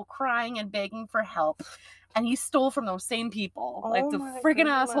of people crying and begging for help. And he stole from those same people. Like, the my friggin'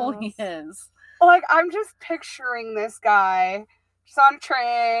 asshole he goodness. is. Like, I'm just picturing this guy just on a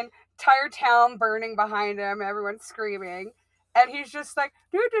train, entire town burning behind him, everyone's screaming. And he's just like,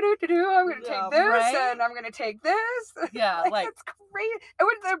 I'm going to Yeah, take this, right? and I'm going to take this. Yeah, like, it's crazy. It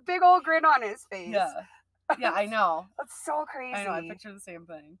was a big old grin on his face. yeah. Yeah, I know. That's so crazy. I know, I picture the same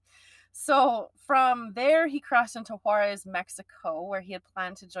thing. So from there, he crossed into Juarez, Mexico, where he had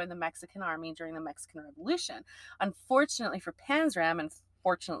planned to join the Mexican army during the Mexican Revolution. Unfortunately for Panzram, and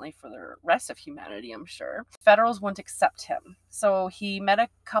fortunately for the rest of humanity, I'm sure, Federals wouldn't accept him. So he met a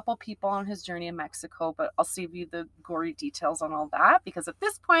couple people on his journey in Mexico, but I'll save you the gory details on all that, because at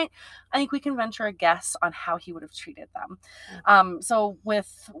this point, I think we can venture a guess on how he would have treated them. So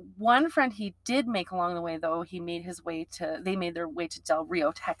with one friend he did make along the way, though, they made their way to Del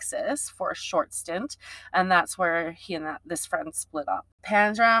Rio, Texas for a short stint, and that's where he and this friend split up.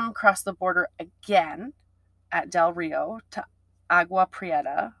 Panzram crossed the border again at Del Rio to Agua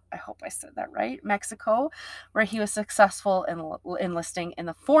Prieta, I hope I said that right, Mexico, where he was successful in enlisting in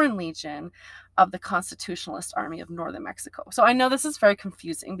the Foreign Legion of the Constitutionalist Army of Northern Mexico. So I know this is very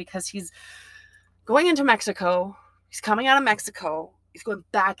confusing because he's going into Mexico, he's coming out of Mexico, he's going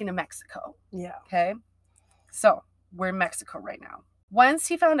back into Mexico. Yeah. Okay? So we're in Mexico right now. Once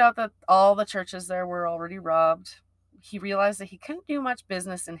he found out that all the churches there were already robbed, he realized that he couldn't do much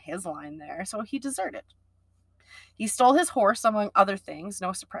business in his line there, so he deserted. He stole his horse, among other things.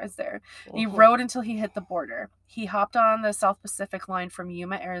 No surprise there. He rode until he hit the border. He hopped on the South Pacific line from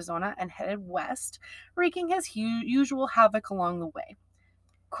Yuma, Arizona, and headed west, wreaking his usual havoc along the way.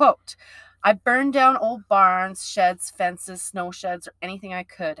 Quote, I burned down old barns, sheds, fences, snow sheds, or anything I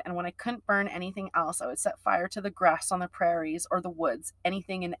could, and when I couldn't burn anything else, I would set fire to the grass on the prairies or the woods,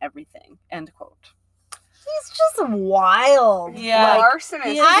 anything and everything. End quote. He's just wild. Yeah. Larcenist, too,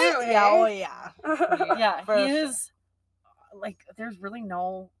 Yeah, oh eh? yeah. Yeah, For he sure. is, like, there's really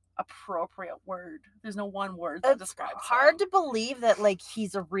no appropriate word. There's no one word that It's describes hard him. to believe that like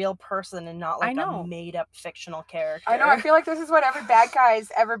he's a real person and not I like know. a made up fictional character. I know. I feel like this is what every bad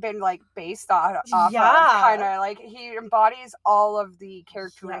guy's ever been like based off of. Yeah. Kind of like he embodies all of the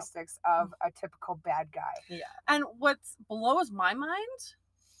characteristics of a typical bad guy. And what blows my mind,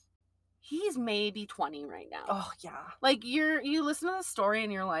 he's maybe 20 right now. Oh yeah. Like, you listen to the story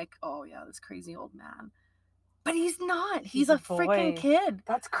and you're like, oh yeah, this crazy old man. But he's not. He's a a freaking boy. kid.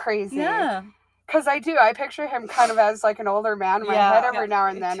 That's crazy. Yeah. Because I picture him kind of as like an older man in my Yeah, head every yeah, now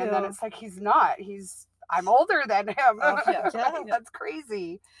and me then, and then too. it's like he's not. I'm older than him. Oh, yeah. Yeah. That's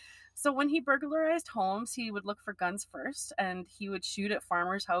crazy. So when he burglarized homes, he would look for guns first, and he would shoot at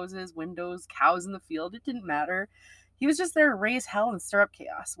farmers' houses, windows, cows in the field. It didn't matter. He was just there to raise hell and stir up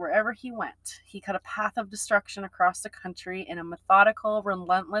chaos wherever he went. He cut a path of destruction across the country in a methodical,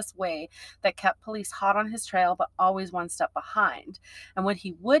 relentless way that kept police hot on his trail, but always one step behind. And when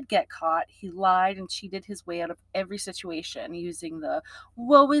he would get caught, he lied and cheated his way out of every situation using the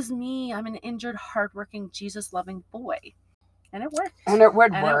 "woe is me, I'm an injured, hardworking, Jesus-loving boy." And it worked. And it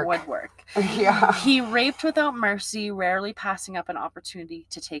would And work. it would work. Yeah. He raped without mercy, rarely passing up an opportunity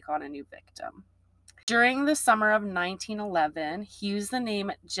to take on a new victim. During the summer of 1911, he used the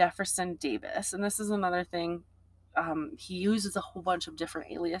name Jefferson Davis. And this is another thing. He uses a whole bunch of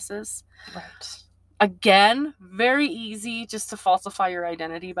different aliases. Right. Again, very easy just to falsify your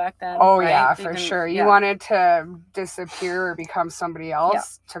identity back then. Oh, right? yeah, They for didn't- sure. You yeah. wanted to disappear or become somebody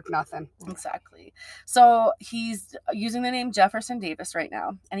else, took nothing. Exactly. So he's using the name Jefferson Davis right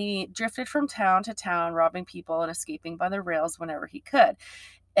now, and he drifted from town to town, robbing people and escaping by the rails whenever he could.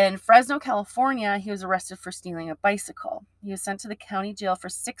 In Fresno, California, he was arrested for stealing a bicycle. He was sent to the county jail for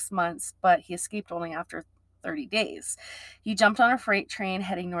 6 months, but he escaped only after 30 days. He jumped on a freight train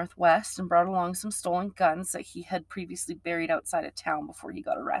heading northwest and brought along some stolen guns that he had previously buried outside of town before he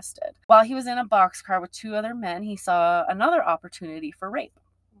got arrested. While he was in a boxcar with 2 other men, he saw another opportunity for rape.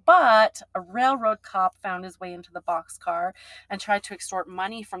 But a railroad cop found his way into the boxcar and tried to extort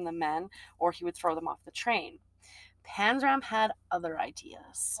money from the men, or he would throw them off the train. Panzram had other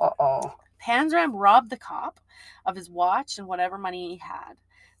ideas. Uh-oh. Panzram robbed the cop of his watch and whatever money he had.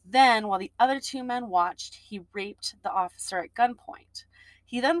 Then, while the other 2 men watched, he raped the officer at gunpoint.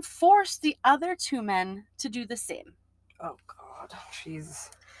 He then forced the other 2 men to do the same. Oh, God. Jeez.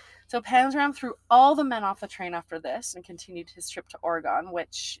 So Panzram threw all the men off the train after this and continued his trip to Oregon,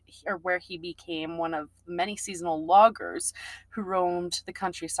 where he became one of many seasonal loggers who roamed the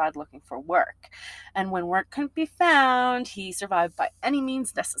countryside looking for work. And when work couldn't be found, he survived by any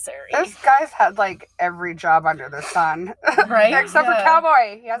means necessary. This guy's had like every job under the sun. Right? Except for Yeah.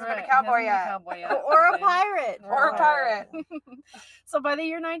 cowboy. He hasn't been a Right, cowboy he yet. hasn't been a cowboy yet. Or a Right. pirate. Or a pirate. So by the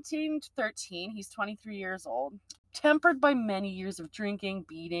year 1913, he's 23 years old, tempered by many years of drinking,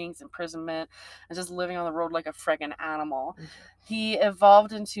 beatings, imprisonment, and just living on the road like a friggin' animal. He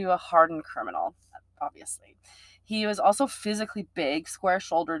evolved into a hardened criminal, obviously. He was also physically big,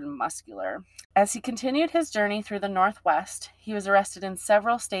 square-shouldered, and muscular. As he continued his journey through the Northwest, he was arrested in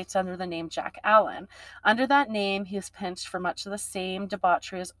several states under the name Jack Allen. Under that name, he was pinched for much of the same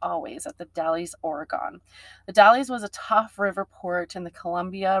debauchery as always at the Dalles, Oregon. The Dalles was a tough river port in the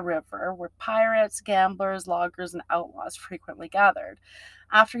Columbia River where pirates, gamblers, loggers, and outlaws frequently gathered.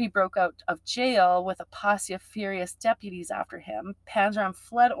 After he broke out of jail with a posse of furious deputies after him, Panzram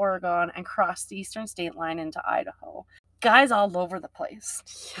fled Oregon and crossed the eastern state line into Idaho. Guys all over the place.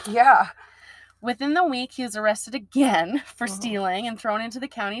 Yeah. Within the week, he was arrested again for stealing and thrown into the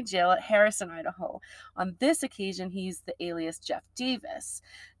county jail at Harrison, Idaho. On this occasion, he used the alias Jeff Davis.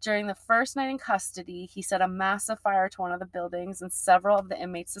 During the first night in custody, he set a massive fire to one of the buildings, and several of the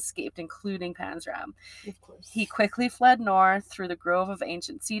inmates escaped, including Panzram. Of course. He quickly fled north through the grove of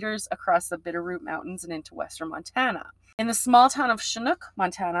ancient cedars, across the Bitterroot Mountains, and into western Montana. In the small town of Chinook,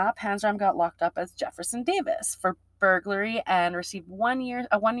 Montana, Panzram got locked up as Jefferson Davis for burglary and received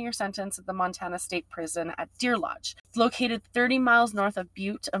a one-year sentence at the Montana State Prison at Deer Lodge. Located 30 miles north of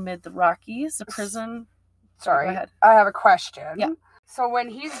Butte amid the Rockies, the prison... Sorry. Go ahead. I have a question. Yeah. So when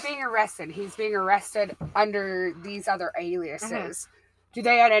he's being arrested under these other aliases. Do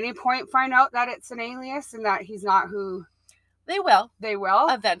they at any point find out that it's an alias and that he's not who They will. they will?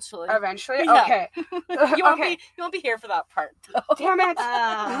 Eventually. Eventually? Yeah. Okay. You won't be here for that part, though. Damn it.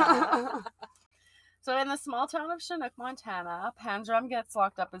 So in the small town of Chinook, Montana, Panzram gets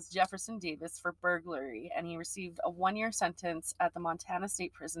locked up as Jefferson Davis for burglary, and he received a one-year sentence at the Montana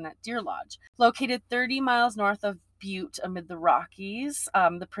State Prison at Deer Lodge. Located 30 miles north of Butte amid the Rockies,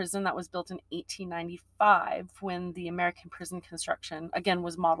 the prison that was built in 1895 when the American prison construction, again,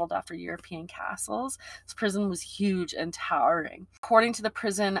 was modeled after European castles. This prison was huge and towering. According to the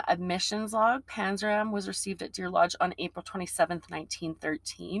prison admissions log, Panzram was received at Deer Lodge on April 27th,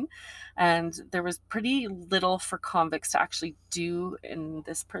 1913, and there was pretty little for convicts to actually do in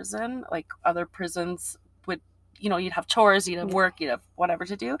this prison. Like other prisons would, you'd have chores, you'd have work, you'd have whatever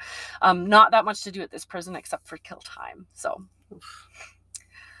to do. Not that much to do at this prison except for kill time. So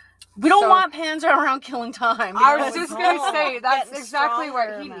We don't So- want Panzer around killing time. I because- was just going to say, that's Getting exactly what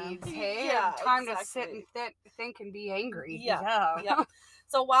stronger, he man. needs, hey? Yeah, Time to sit exactly. and think and be angry. Yeah. Yeah.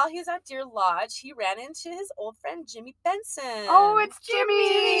 So while he was at Deer Lodge, he ran into his old friend Jimmy Benson. Oh, it's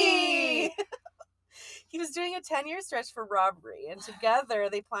Jimmy! He was doing a 10-year stretch for robbery, and together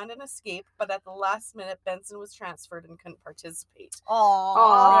they planned an escape, but at the last minute, Benson was transferred and couldn't participate. Aww.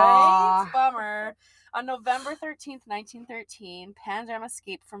 Aw. Right? Bummer. On November 13th, 1913, Panzram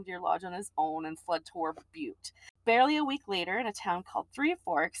escaped from Deer Lodge on his own and fled toward Butte. Barely a week later, in a town called Three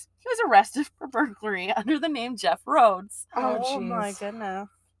Forks, he was arrested for burglary under the name Jeff Rhodes. Oh, jeez. my goodness.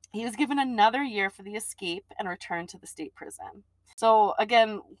 He was given another year for the escape and returned to the state prison. So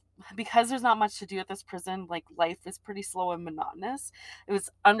again, because there's not much to do at this prison, like life is pretty slow and monotonous. It was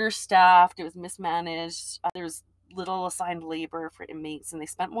understaffed, it was mismanaged, there was little assigned labor for inmates, and they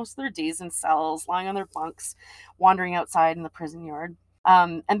spent most of their days in cells, lying on their bunks, wandering outside in the prison yard.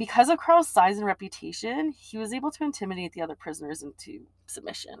 And because of Carl's size and reputation, he was able to intimidate the other prisoners into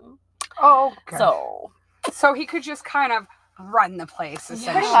submission. Oh, okay. So he could just kind of run the place, pretty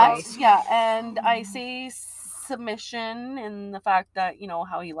essentially. much, yeah. And I say submission in the fact that, you know,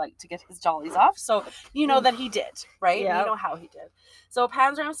 how he liked to get his jollies off. So you know that he did, right? Yeah. You know how he did. So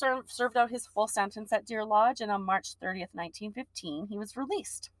Panzram served out his full sentence at Deer Lodge, and on March 30th, 1915, he was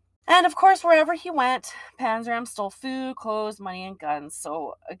released. And of course, wherever he went, Panzram stole food, clothes, money, and guns.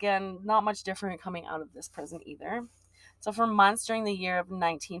 So again, not much different coming out of this prison either. So for months during the year of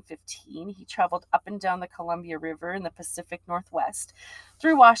 1915, he traveled up and down the Columbia River in the Pacific Northwest,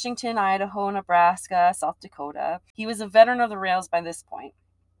 through Washington, Idaho, Nebraska, South Dakota. He was a veteran of the rails by this point.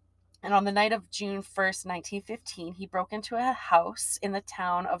 And on the night of June 1st, 1915, he broke into a house in the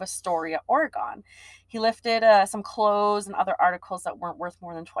town of Astoria, Oregon. He lifted some clothes and other articles that weren't worth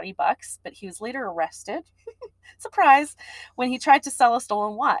more than $20, but he was later arrested, surprise, when he tried to sell a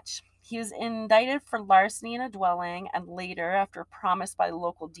stolen watch. He was indicted for larceny in a dwelling, and later, after a promise by the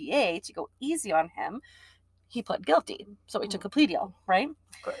local DA to go easy on him, he pled guilty. So he took a plea deal, right?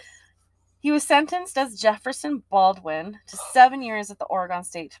 Of course. He was sentenced as Jefferson Baldwin to 7 years at the Oregon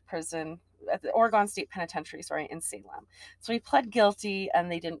State Penitentiary, in Salem. So he pled guilty,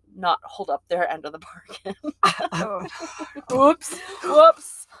 and they did not hold up their end of the bargain.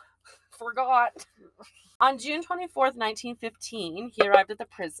 Whoops. Forgot. On June 24th, 1915, he arrived at the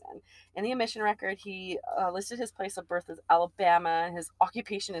prison. In the admission record, he listed his place of birth as Alabama, and his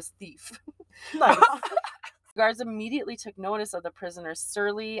occupation as thief. Nice. Guards immediately took notice of the prisoner's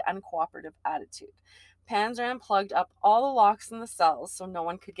surly, uncooperative attitude. Panzram plugged up all the locks in the cells so no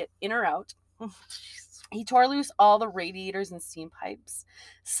one could get in or out. He tore loose all the radiators and steam pipes,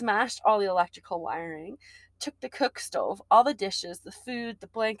 smashed all the electrical wiring, took the cook stove, all the dishes, the food, the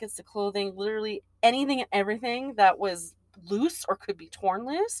blankets, the clothing, literally anything and everything that was loose or could be torn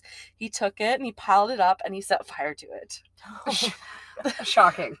loose. He took it and he piled it up and he set fire to it.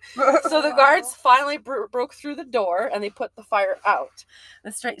 Shocking. So the guards finally broke through the door and they put the fire out.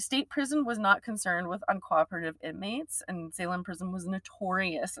 The state prison was not concerned with uncooperative inmates, and Salem Prison was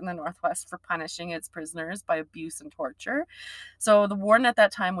notorious in the Northwest for punishing its prisoners by abuse and torture. So the warden at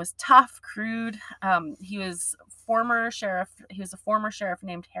that time was tough, crude. He was a former sheriff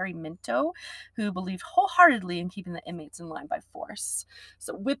named Harry Minto, who believed wholeheartedly in keeping the inmates in line by force.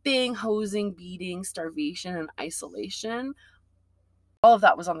 So whipping, hosing, beating, starvation, and isolation, all of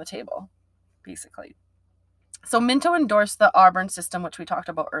that was on the table, basically. So Minto endorsed the Auburn system, which we talked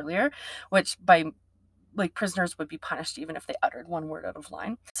about earlier, which prisoners would be punished even if they uttered one word out of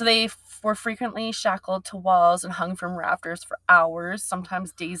line. So they were frequently shackled to walls and hung from rafters for hours,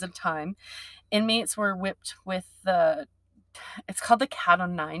 sometimes days at a time. Inmates were whipped with it's called the cat o'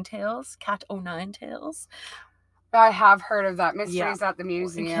 nine tails. I have heard of that. Mysteries at the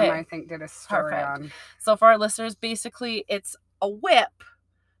Museum, Okay. I think, did a story Perfect. on. So for our listeners, basically it's a whip,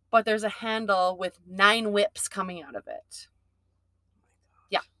 but there's a handle with 9 whips coming out of it.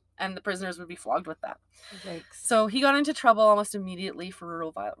 Yeah, and the prisoners would be flogged with that. Yikes. So he got into trouble almost immediately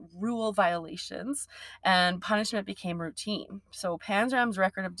for rule violations, and punishment became routine. So Panzram's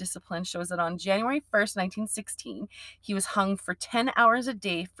record of discipline shows that on January 1st, 1916, he was hung for 10 hours a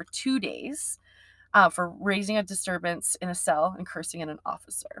day for 2 days. For raising a disturbance in a cell and cursing at an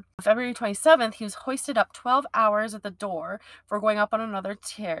officer. On February 27th, he was hoisted up 12 hours at the door for going up on another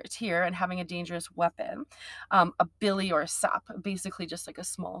tier and having a dangerous weapon, a billy or a sap, basically just like a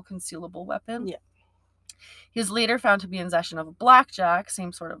small concealable weapon. Yeah. He was later found to be in possession of a blackjack,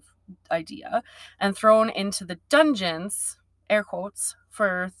 same sort of idea, and thrown into the dungeons, air quotes,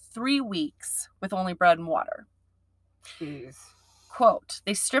 for 3 weeks with only bread and water. Jeez. Quote,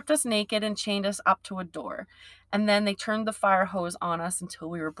 "They stripped us naked and chained us up to a door. And then they turned the fire hose on us until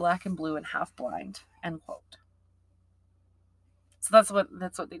we were black and blue and half blind." End quote. So that's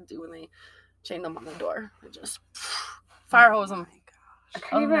what they do when they chain them on the door. They just fire hose them. I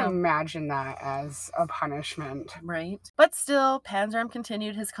couldn't even imagine that as a punishment. Right. But still, Panzram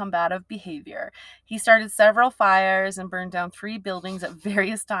continued his combative behavior. He started several fires and burned down 3 buildings at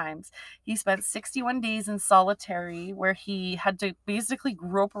various times. He spent 61 days in solitary, where he had to basically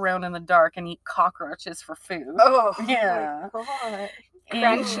grope around in the dark and eat cockroaches for food. Oh, Yeah. Oh my God.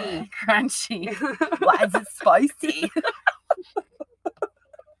 Crunchy. Crunchy. Why is it spicy?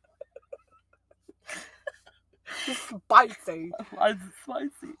 Spicy. Why is it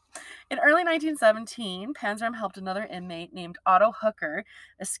spicy? In early 1917, Panzram helped another inmate named Otto Hooker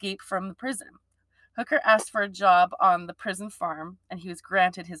escape from the prison. Hooker asked for a job on the prison farm, and he was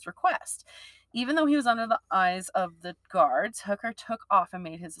granted his request. Even though he was under the eyes of the guards, Hooker took off and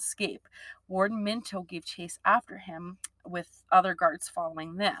made his escape. Warden Minto gave chase after him, with other guards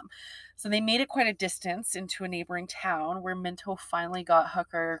following them. So they made it quite a distance into a neighboring town, where Minto finally got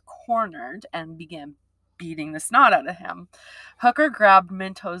Hooker cornered and began beating the snot out of him. Hooker grabbed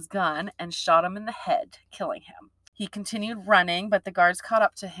Minto's gun and shot him in the head, killing him. He continued running, but the guards caught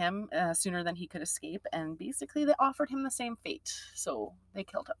up to him sooner than he could escape, and basically they offered him the same fate, so they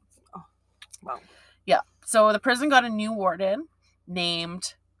killed him. Oh, wow. Yeah, so the prison got a new warden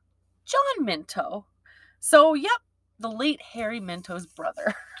named John Minto. So, yep, the late Harry Minto's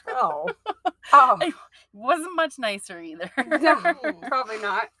brother. Oh. Oh. It wasn't much nicer either. No, probably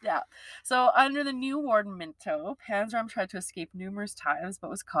not. Yeah. So under the new warden Minto, Panzram tried to escape numerous times, but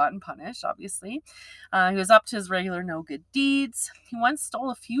was caught and punished, obviously. He was up to his regular no-good deeds. He once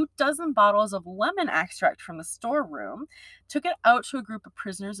stole a few dozen bottles of lemon extract from the storeroom, took it out to a group of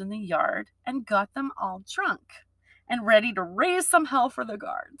prisoners in the yard, and got them all drunk and ready to raise some hell for the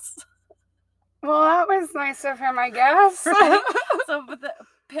guards. Well, that was nice of him, I guess. Right? But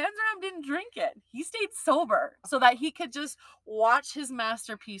Panzram didn't drink it. He stayed sober so that he could just watch his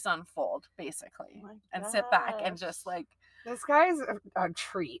masterpiece unfold, basically, and sit back and just like. This guy's a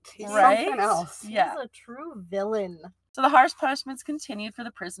treat. He's Right? something else. Yeah. He's a true villain. So the harsh punishments continued for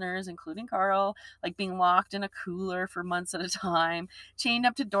the prisoners, including Carl, like being locked in a cooler for months at a time, chained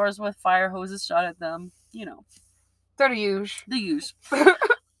up to doors with fire hoses shot at them. You know, The huge. the use.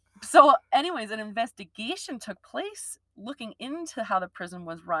 So, anyways, an investigation took place looking into how the prison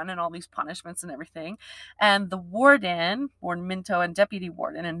was run and all these punishments and everything. And the warden, Warden Minto, and deputy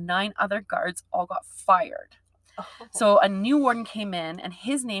warden, and 9 other guards all got fired. Oh. So a new warden came in, and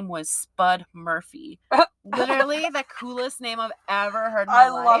his name was Spud Murphy. Literally the coolest name I've ever heard in my I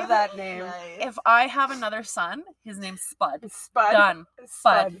life. love that name. Nice. If I have another son, his name's Spud. Spud. Done.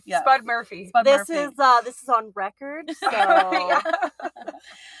 Spud, yeah. Spud Murphy. Spud This Murphy. is on record, so Yeah.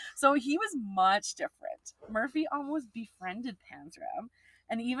 So he was much different. Murphy almost befriended Panzram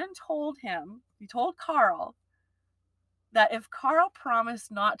and even told Carl that if Carl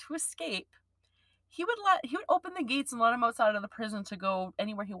promised not to escape, he would open the gates and let him outside of the prison to go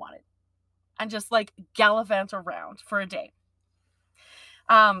anywhere he wanted and just like gallivant around for a day.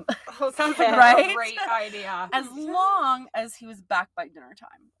 Sounds like Right? a great idea. As long as he was back by dinner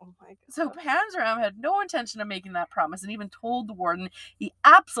time. oh my God. So Panzram had no intention of making that promise and even told the warden he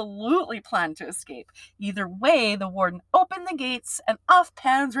absolutely planned to escape. Either way, the warden opened the gates and off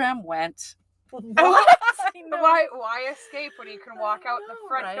Panzram went. What? I know. Why escape when you can walk out the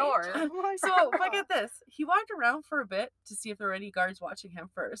front Right? door? So, but get this. He walked around for a bit to see if there were any guards watching him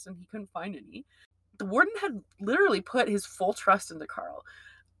first, and he couldn't find any. The warden had literally put his full trust into Carl.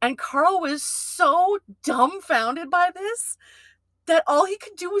 And Carl was so dumbfounded by this that all he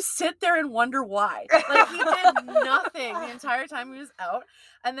could do was sit there and wonder why. Like, he did nothing the entire time he was out.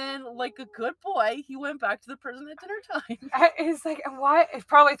 And then, like a good boy, he went back to the prison at dinner time. He's like, why? He's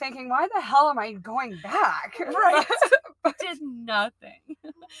probably thinking, why the hell am I going back? Right. Did nothing.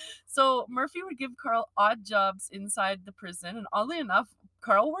 So Murphy would give Carl odd jobs inside the prison. And oddly enough,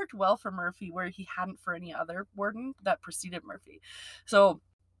 Carl worked well for Murphy where he hadn't for any other warden that preceded Murphy. So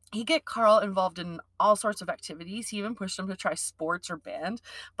he get Carl involved in all sorts of activities. He even pushed him to try sports or band.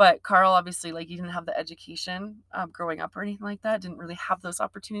 But Carl, obviously, like, he didn't have the education growing up or anything like that. Didn't really have those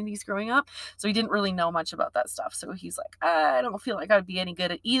opportunities growing up. So he didn't really know much about that stuff. So he's like, I don't feel like I'd be any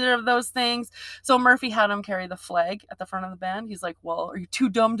good at either of those things. So Murphy had him carry the flag at the front of the band. He's like, well, are you too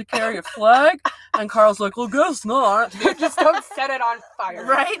dumb to carry a flag? And Carl's like, well, guess not. Just don't set it on fire.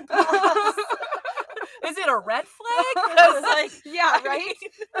 Right? Is it a red flag? 'Cause, like, Yeah, right?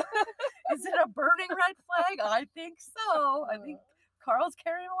 Is it a burning red flag? I think so. I think Carl's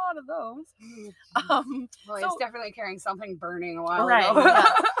carrying a lot of those. Well, so- he's definitely carrying something burning a while Right, ago. yeah.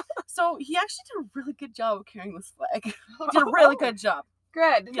 So he actually did a really good job of carrying this flag. He did a really good job.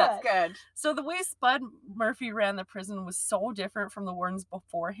 Good. Yeah. That's good. So the way Spud Murphy ran the prison was so different from the wardens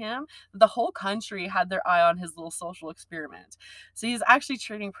before him. The whole country had their eye on his little social experiment. So he's actually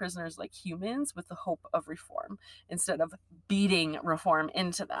treating prisoners like humans with the hope of reform instead of beating reform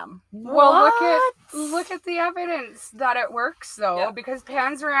into them. Well, What? look at the evidence that it works though, Yeah. because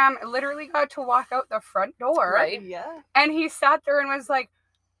Panzram literally got to walk out the front door, Right. Yeah. and he sat there and was like,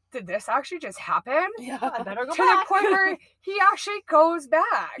 "Did this actually just happen?" Yeah. I better go To back. the point where he actually goes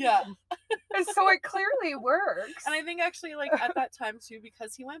back. Yeah. And so it clearly works. And I think actually like at that time too,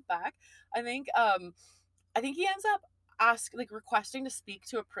 because he went back, I think he ends up requesting to speak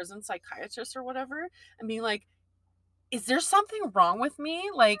to a prison psychiatrist or whatever and being like, is there something wrong with me?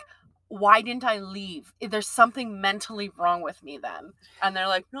 Like, why didn't I leave? If there's something mentally wrong with me then. And they're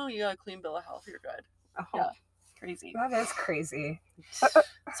like, no, you got a clean bill of health, you're good. Oh, Yeah. Crazy. that is crazy.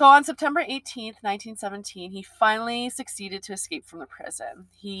 So on September 18th, 1917, he finally succeeded to escape from the prison.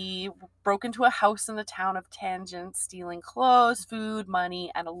 He broke into a house in the town of Tangent, stealing clothes, food,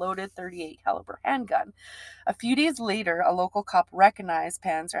 money, and a loaded .38 caliber handgun. A few days later, a local cop recognized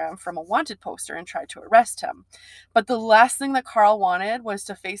Panzram from a wanted poster and tried to arrest him. But the last thing that Carl wanted was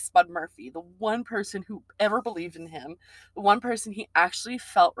to face Spud Murphy, the one person who ever believed in him, the one person he actually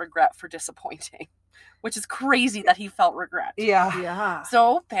felt regret for disappointing. Which is crazy that he felt regret. Yeah. Yeah.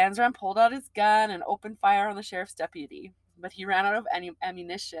 So Panzram pulled out his gun and opened fire on the sheriff's deputy. But he ran out of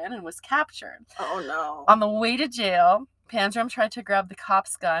ammunition and was captured. Oh no. On the way to jail, Panzram tried to grab the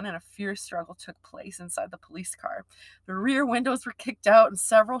cop's gun and a fierce struggle took place inside the police car. The rear windows were kicked out and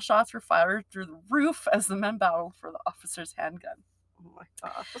several shots were fired through the roof as the men battled for the officer's handgun. Oh my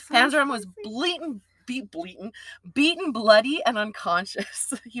god. Panzram was beaten, bloody, and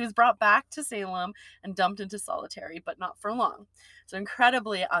unconscious. He was brought back to Salem and dumped into solitary, but not for long. So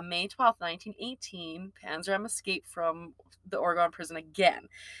incredibly, on May 12th, 1918, Panzram escaped from the Oregon prison again.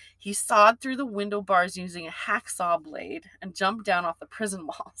 He sawed through the window bars using a hacksaw blade and jumped down off the prison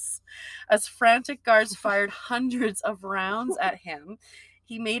walls. As frantic guards fired hundreds of rounds at him,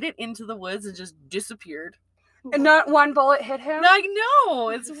 he made it into the woods and just disappeared. And not one bullet hit him. I know,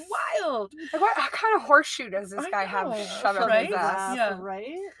 it's wild. Like, what kind of horseshoe does this I guy have know, shoved up right? his ass? Yeah.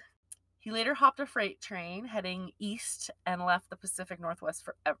 Right? He later hopped a freight train heading east and left the Pacific Northwest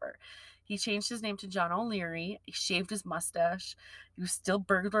forever. He changed his name to John O'Leary. He shaved his mustache. He was still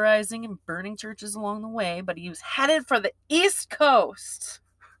burglarizing and burning churches along the way, but he was headed for the East Coast.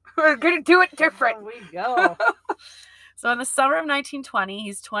 We're gonna do it different. There we go. So in the summer of 1920,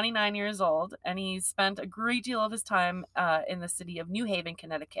 he's 29 years old, and he spent a great deal of his time in the city of New Haven,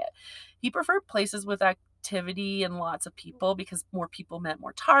 Connecticut. He preferred places with activity and lots of people because more people meant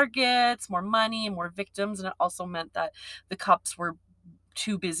more targets, more money, and more victims, and it also meant that the cops were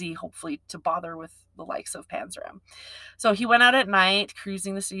too busy, hopefully, to bother with the likes of Panzram. So he went out at night,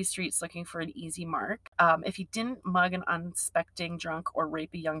 cruising the city streets looking for an easy mark. If he didn't mug an unsuspecting drunk or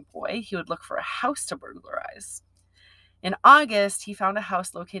rape a young boy, he would look for a house to burglarize. In August, he found a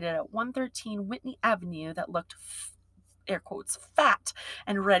house located at 113 Whitney Avenue that looked, air quotes, fat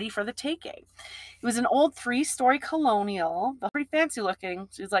and ready for the taking. It was an old 3-story colonial, pretty fancy looking.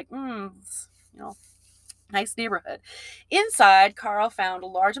 So he's like, nice neighborhood. Inside, Carl found a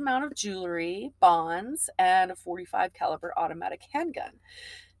large amount of jewelry, bonds, and a .45 caliber automatic handgun.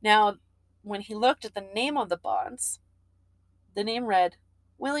 Now, when he looked at the name of the bonds, the name read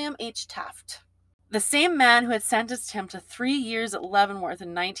William H. Taft, the same man who had sentenced him to 3 years at Leavenworth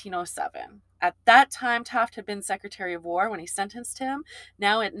in 1907. At that time, Taft had been Secretary of War when he sentenced him.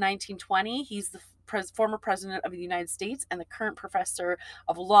 Now at 1920, he's the former president of the United States and the current professor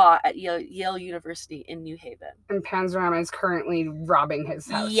of law at Yale University in New Haven. And Panzram is currently robbing his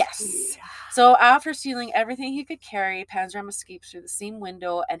house. Yes. So after stealing everything he could carry, Panzram escaped through the same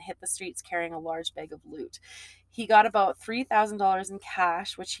window and hit the streets carrying a large bag of loot. He got about $3,000 in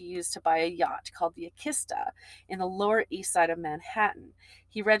cash, which he used to buy a yacht called the Akista in the Lower East Side of Manhattan.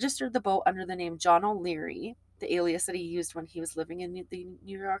 He registered the boat under the name John O'Leary, the alias that he used when he was living in the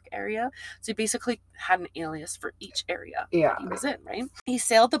New York area. So he basically had an alias for each area Yeah. he was in, right? He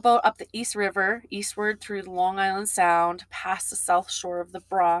sailed the boat up the East River, eastward through the Long Island Sound, past the south shore of the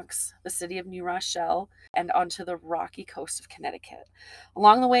Bronx, the city of New Rochelle, and onto the rocky coast of Connecticut.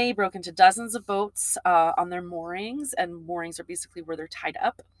 Along the way, he broke into dozens of boats on their moorings, and moorings are basically where they're tied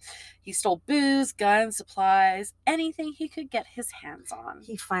up. He stole booze, guns, supplies, anything he could get his hands on.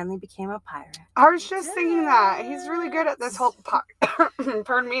 He finally became a pirate. I was just thinking that. Yeah, he's really good at this whole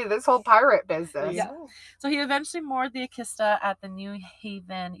pardon me, this whole pirate business. Yeah. So he eventually moored the Akista at the New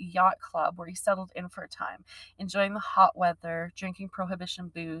Haven Yacht Club, where he settled in for a time, enjoying the hot weather, drinking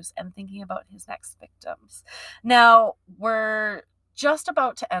prohibition booze, and thinking about his next victims. Now, we're just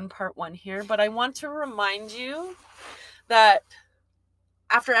about to end part 1 here, but I want to remind you that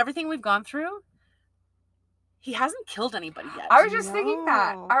after everything we've gone through, he hasn't killed anybody yet. I was just thinking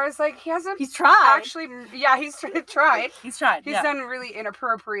that. I was like, he hasn't. He's tried. Actually, yeah, he's tried. He's tried. He's done really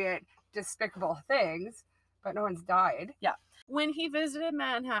inappropriate, despicable things, but no one's died. Yeah. When he visited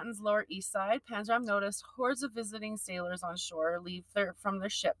Manhattan's Lower East Side, Panzram noticed hordes of visiting sailors on shore leave from their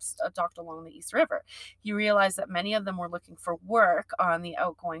ships docked along the East River. He realized that many of them were looking for work on the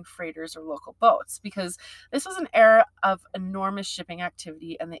outgoing freighters or local boats, because this was an era of enormous shipping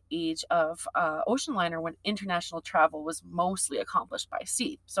activity and the age of ocean liner, when international travel was mostly accomplished by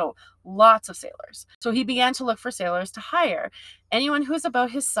sea. So lots of sailors. So he began to look for sailors to hire. Anyone who was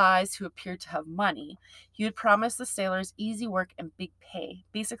about his size who appeared to have money. He would promise the sailors easy work and big pay.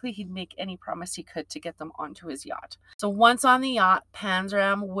 Basically, he'd make any promise he could to get them onto his yacht. So once on the yacht,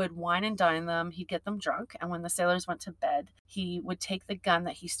 Panzram would wine and dine them. He'd get them drunk, and when the sailors went to bed, he would take the gun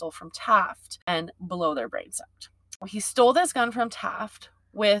that he stole from Taft and blow their brains out. He stole this gun from Taft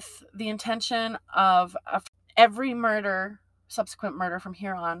with the intention of every subsequent murder from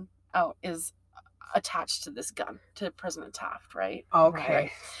here on out is attached to this gun, to President Taft, right? Okay.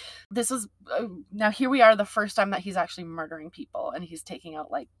 Right. This is now here we are, the first time that he's actually murdering people, and he's taking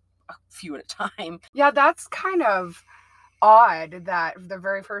out like a few at a time. Yeah, that's kind of odd that the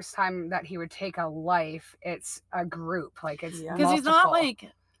very first time that he would take a life, it's a group, like it's because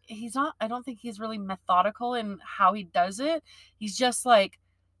he's not I don't think he's really methodical in how he does it. He's just a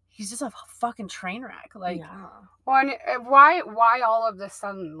fucking train wreck. Like, yeah. Well, and why all of a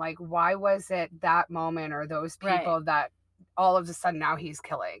sudden? Like, why was it that moment or those people that all of a sudden now he's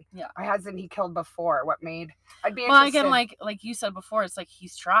killing? Yeah. Why hasn't he killed before? What made? I'd be well, interested. again, like you said before, it's like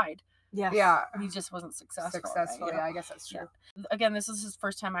he's tried. Yes. Yeah. He just wasn't successful. Right? Yeah, I guess that's true. Yeah. Again, this is his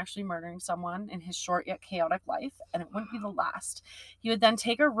first time actually murdering someone in his short yet chaotic life, and it wouldn't be the last. He would then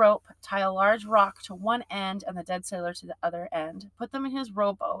take a rope, tie a large rock to one end and the dead sailor to the other end, put them in his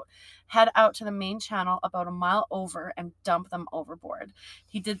rowboat, head out to the main channel about a mile over, and dump them overboard.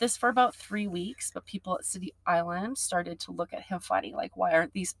 He did this for about 3 weeks, but people at City Island started to look at him funny, like, why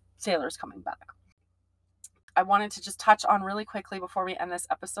aren't these sailors coming back? I wanted to just touch on really quickly before we end this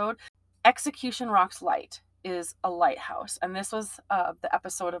episode. Execution Rocks Light is a lighthouse, and this was the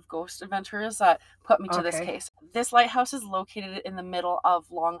episode of Ghost Adventures that put me to this case. This lighthouse is located in the middle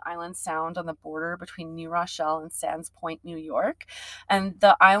of Long Island Sound on the border between New Rochelle and Sands Point, New York, and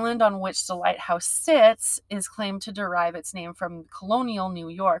the island on which the lighthouse sits is claimed to derive its name from colonial New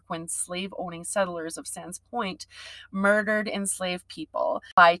York, when slave-owning settlers of Sands Point murdered enslaved people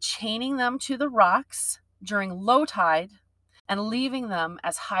by chaining them to the rocks during low tide and leaving them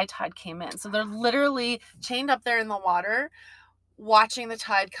as high tide came in. So they're literally chained up there in the water, watching the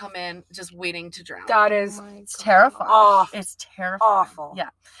tide come in, just waiting to drown. That is it's terrifying. Awful. It's terrifying. Awful.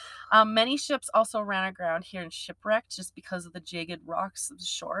 Yeah. Many ships also ran aground here and shipwrecked just because of the jagged rocks of the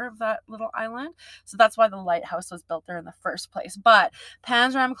shore of that little island. So that's why the lighthouse was built there in the first place. But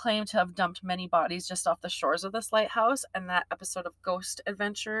Panzram claimed to have dumped many bodies just off the shores of this lighthouse. And that episode of Ghost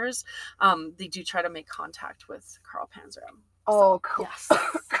Adventures, they do try to make contact with Carl Panzram. Oh, cool. Yes.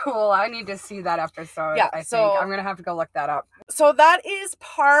 Cool. I need to see that episode. Yeah, I think I'm going to have to go look that up. So that is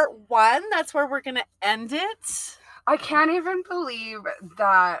part 1. That's where we're going to end it. I can't even believe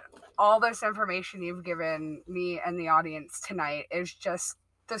that all this information you've given me and the audience tonight is just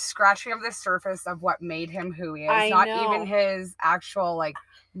the scratching of the surface of what made him who he is. Not even his actual, like,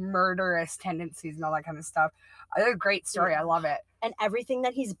 murderous tendencies and all that kind of stuff. It's a great story. I love it. And everything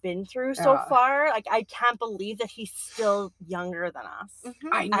that he's been through so far, like, I can't believe that he's still younger than us. Mm-hmm.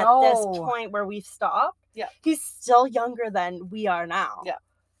 I know. At this point where we've stopped, he's still younger than we are now. Yeah.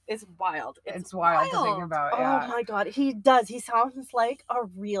 It's wild. It's wild to think about. Oh my god, he does. He sounds like a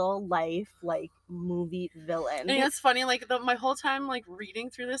real life, like, movie villain. And it's funny, like, my whole time, like, reading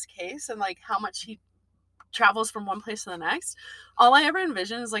through this case and, like, how much he travels from one place to the next, all I ever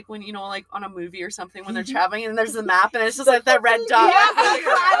envision is, like, when, you know, like, on a movie or something, when they're traveling and there's the map and it's just like that red dot.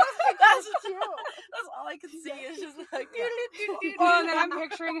 That's all I can see. It's just like, well, and then I'm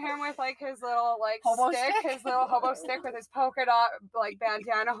picturing him with, like, his little, like, hobo stick, his little hobo stick with his polka dot, like,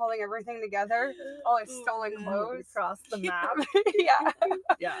 bandana holding everything together, all his stolen clothes across the map.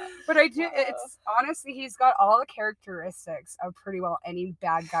 Yeah. But it's honestly, he's got all the characteristics of pretty well any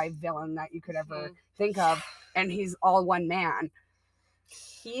bad guy villain that you could ever think of, and he's all one man.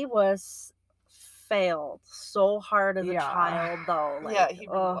 He was failed so hard as a Yeah. child, though. Like, yeah, he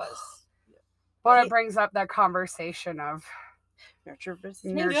really ugh. was. Well, He- it brings up that conversation of Nurture versus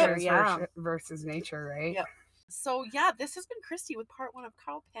nurture nature. Yeah. versus nature, right? Yeah. So yeah, this has been Christy with part 1 of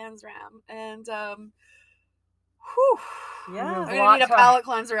Carl Panzram, and whew, Yeah. I'm A gonna lot need a to- palate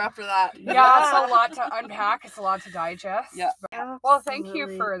cleanser after that. Yeah, it's a lot to unpack. It's a lot to digest. Yeah. Well, thank you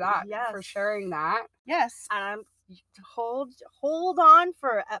Absolutely. for that, Yes. for sharing that. Yes. Hold on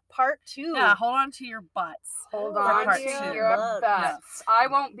for part 2. Yeah. Hold on to your butts. Hold Oh, on part to two. your Butts. butts. I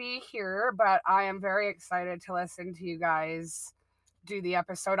won't be here, but I am very excited to listen to you guys do the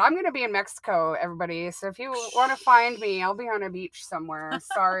episode. I'm going to be in Mexico, everybody. So if you want to find me, I'll be on a beach somewhere.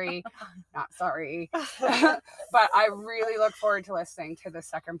 Sorry. Not sorry. But I really look forward to listening to the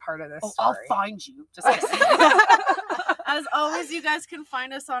second part of this Oh, I'll story. find you. Just kidding. As always, you guys can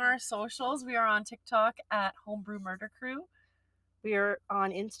find us on our socials. We are on TikTok at Homebrew Murder Crew. We are on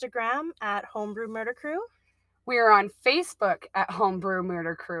Instagram at Homebrew Murder Crew. We are on Facebook at Homebrew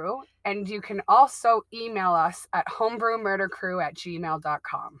Murder Crew, and you can also email us at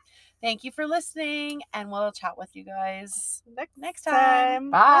homebrewmurdercrew@gmail.com. Thank you for listening, and we'll chat with you guys Next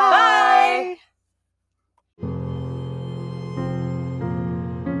time. Bye. Bye.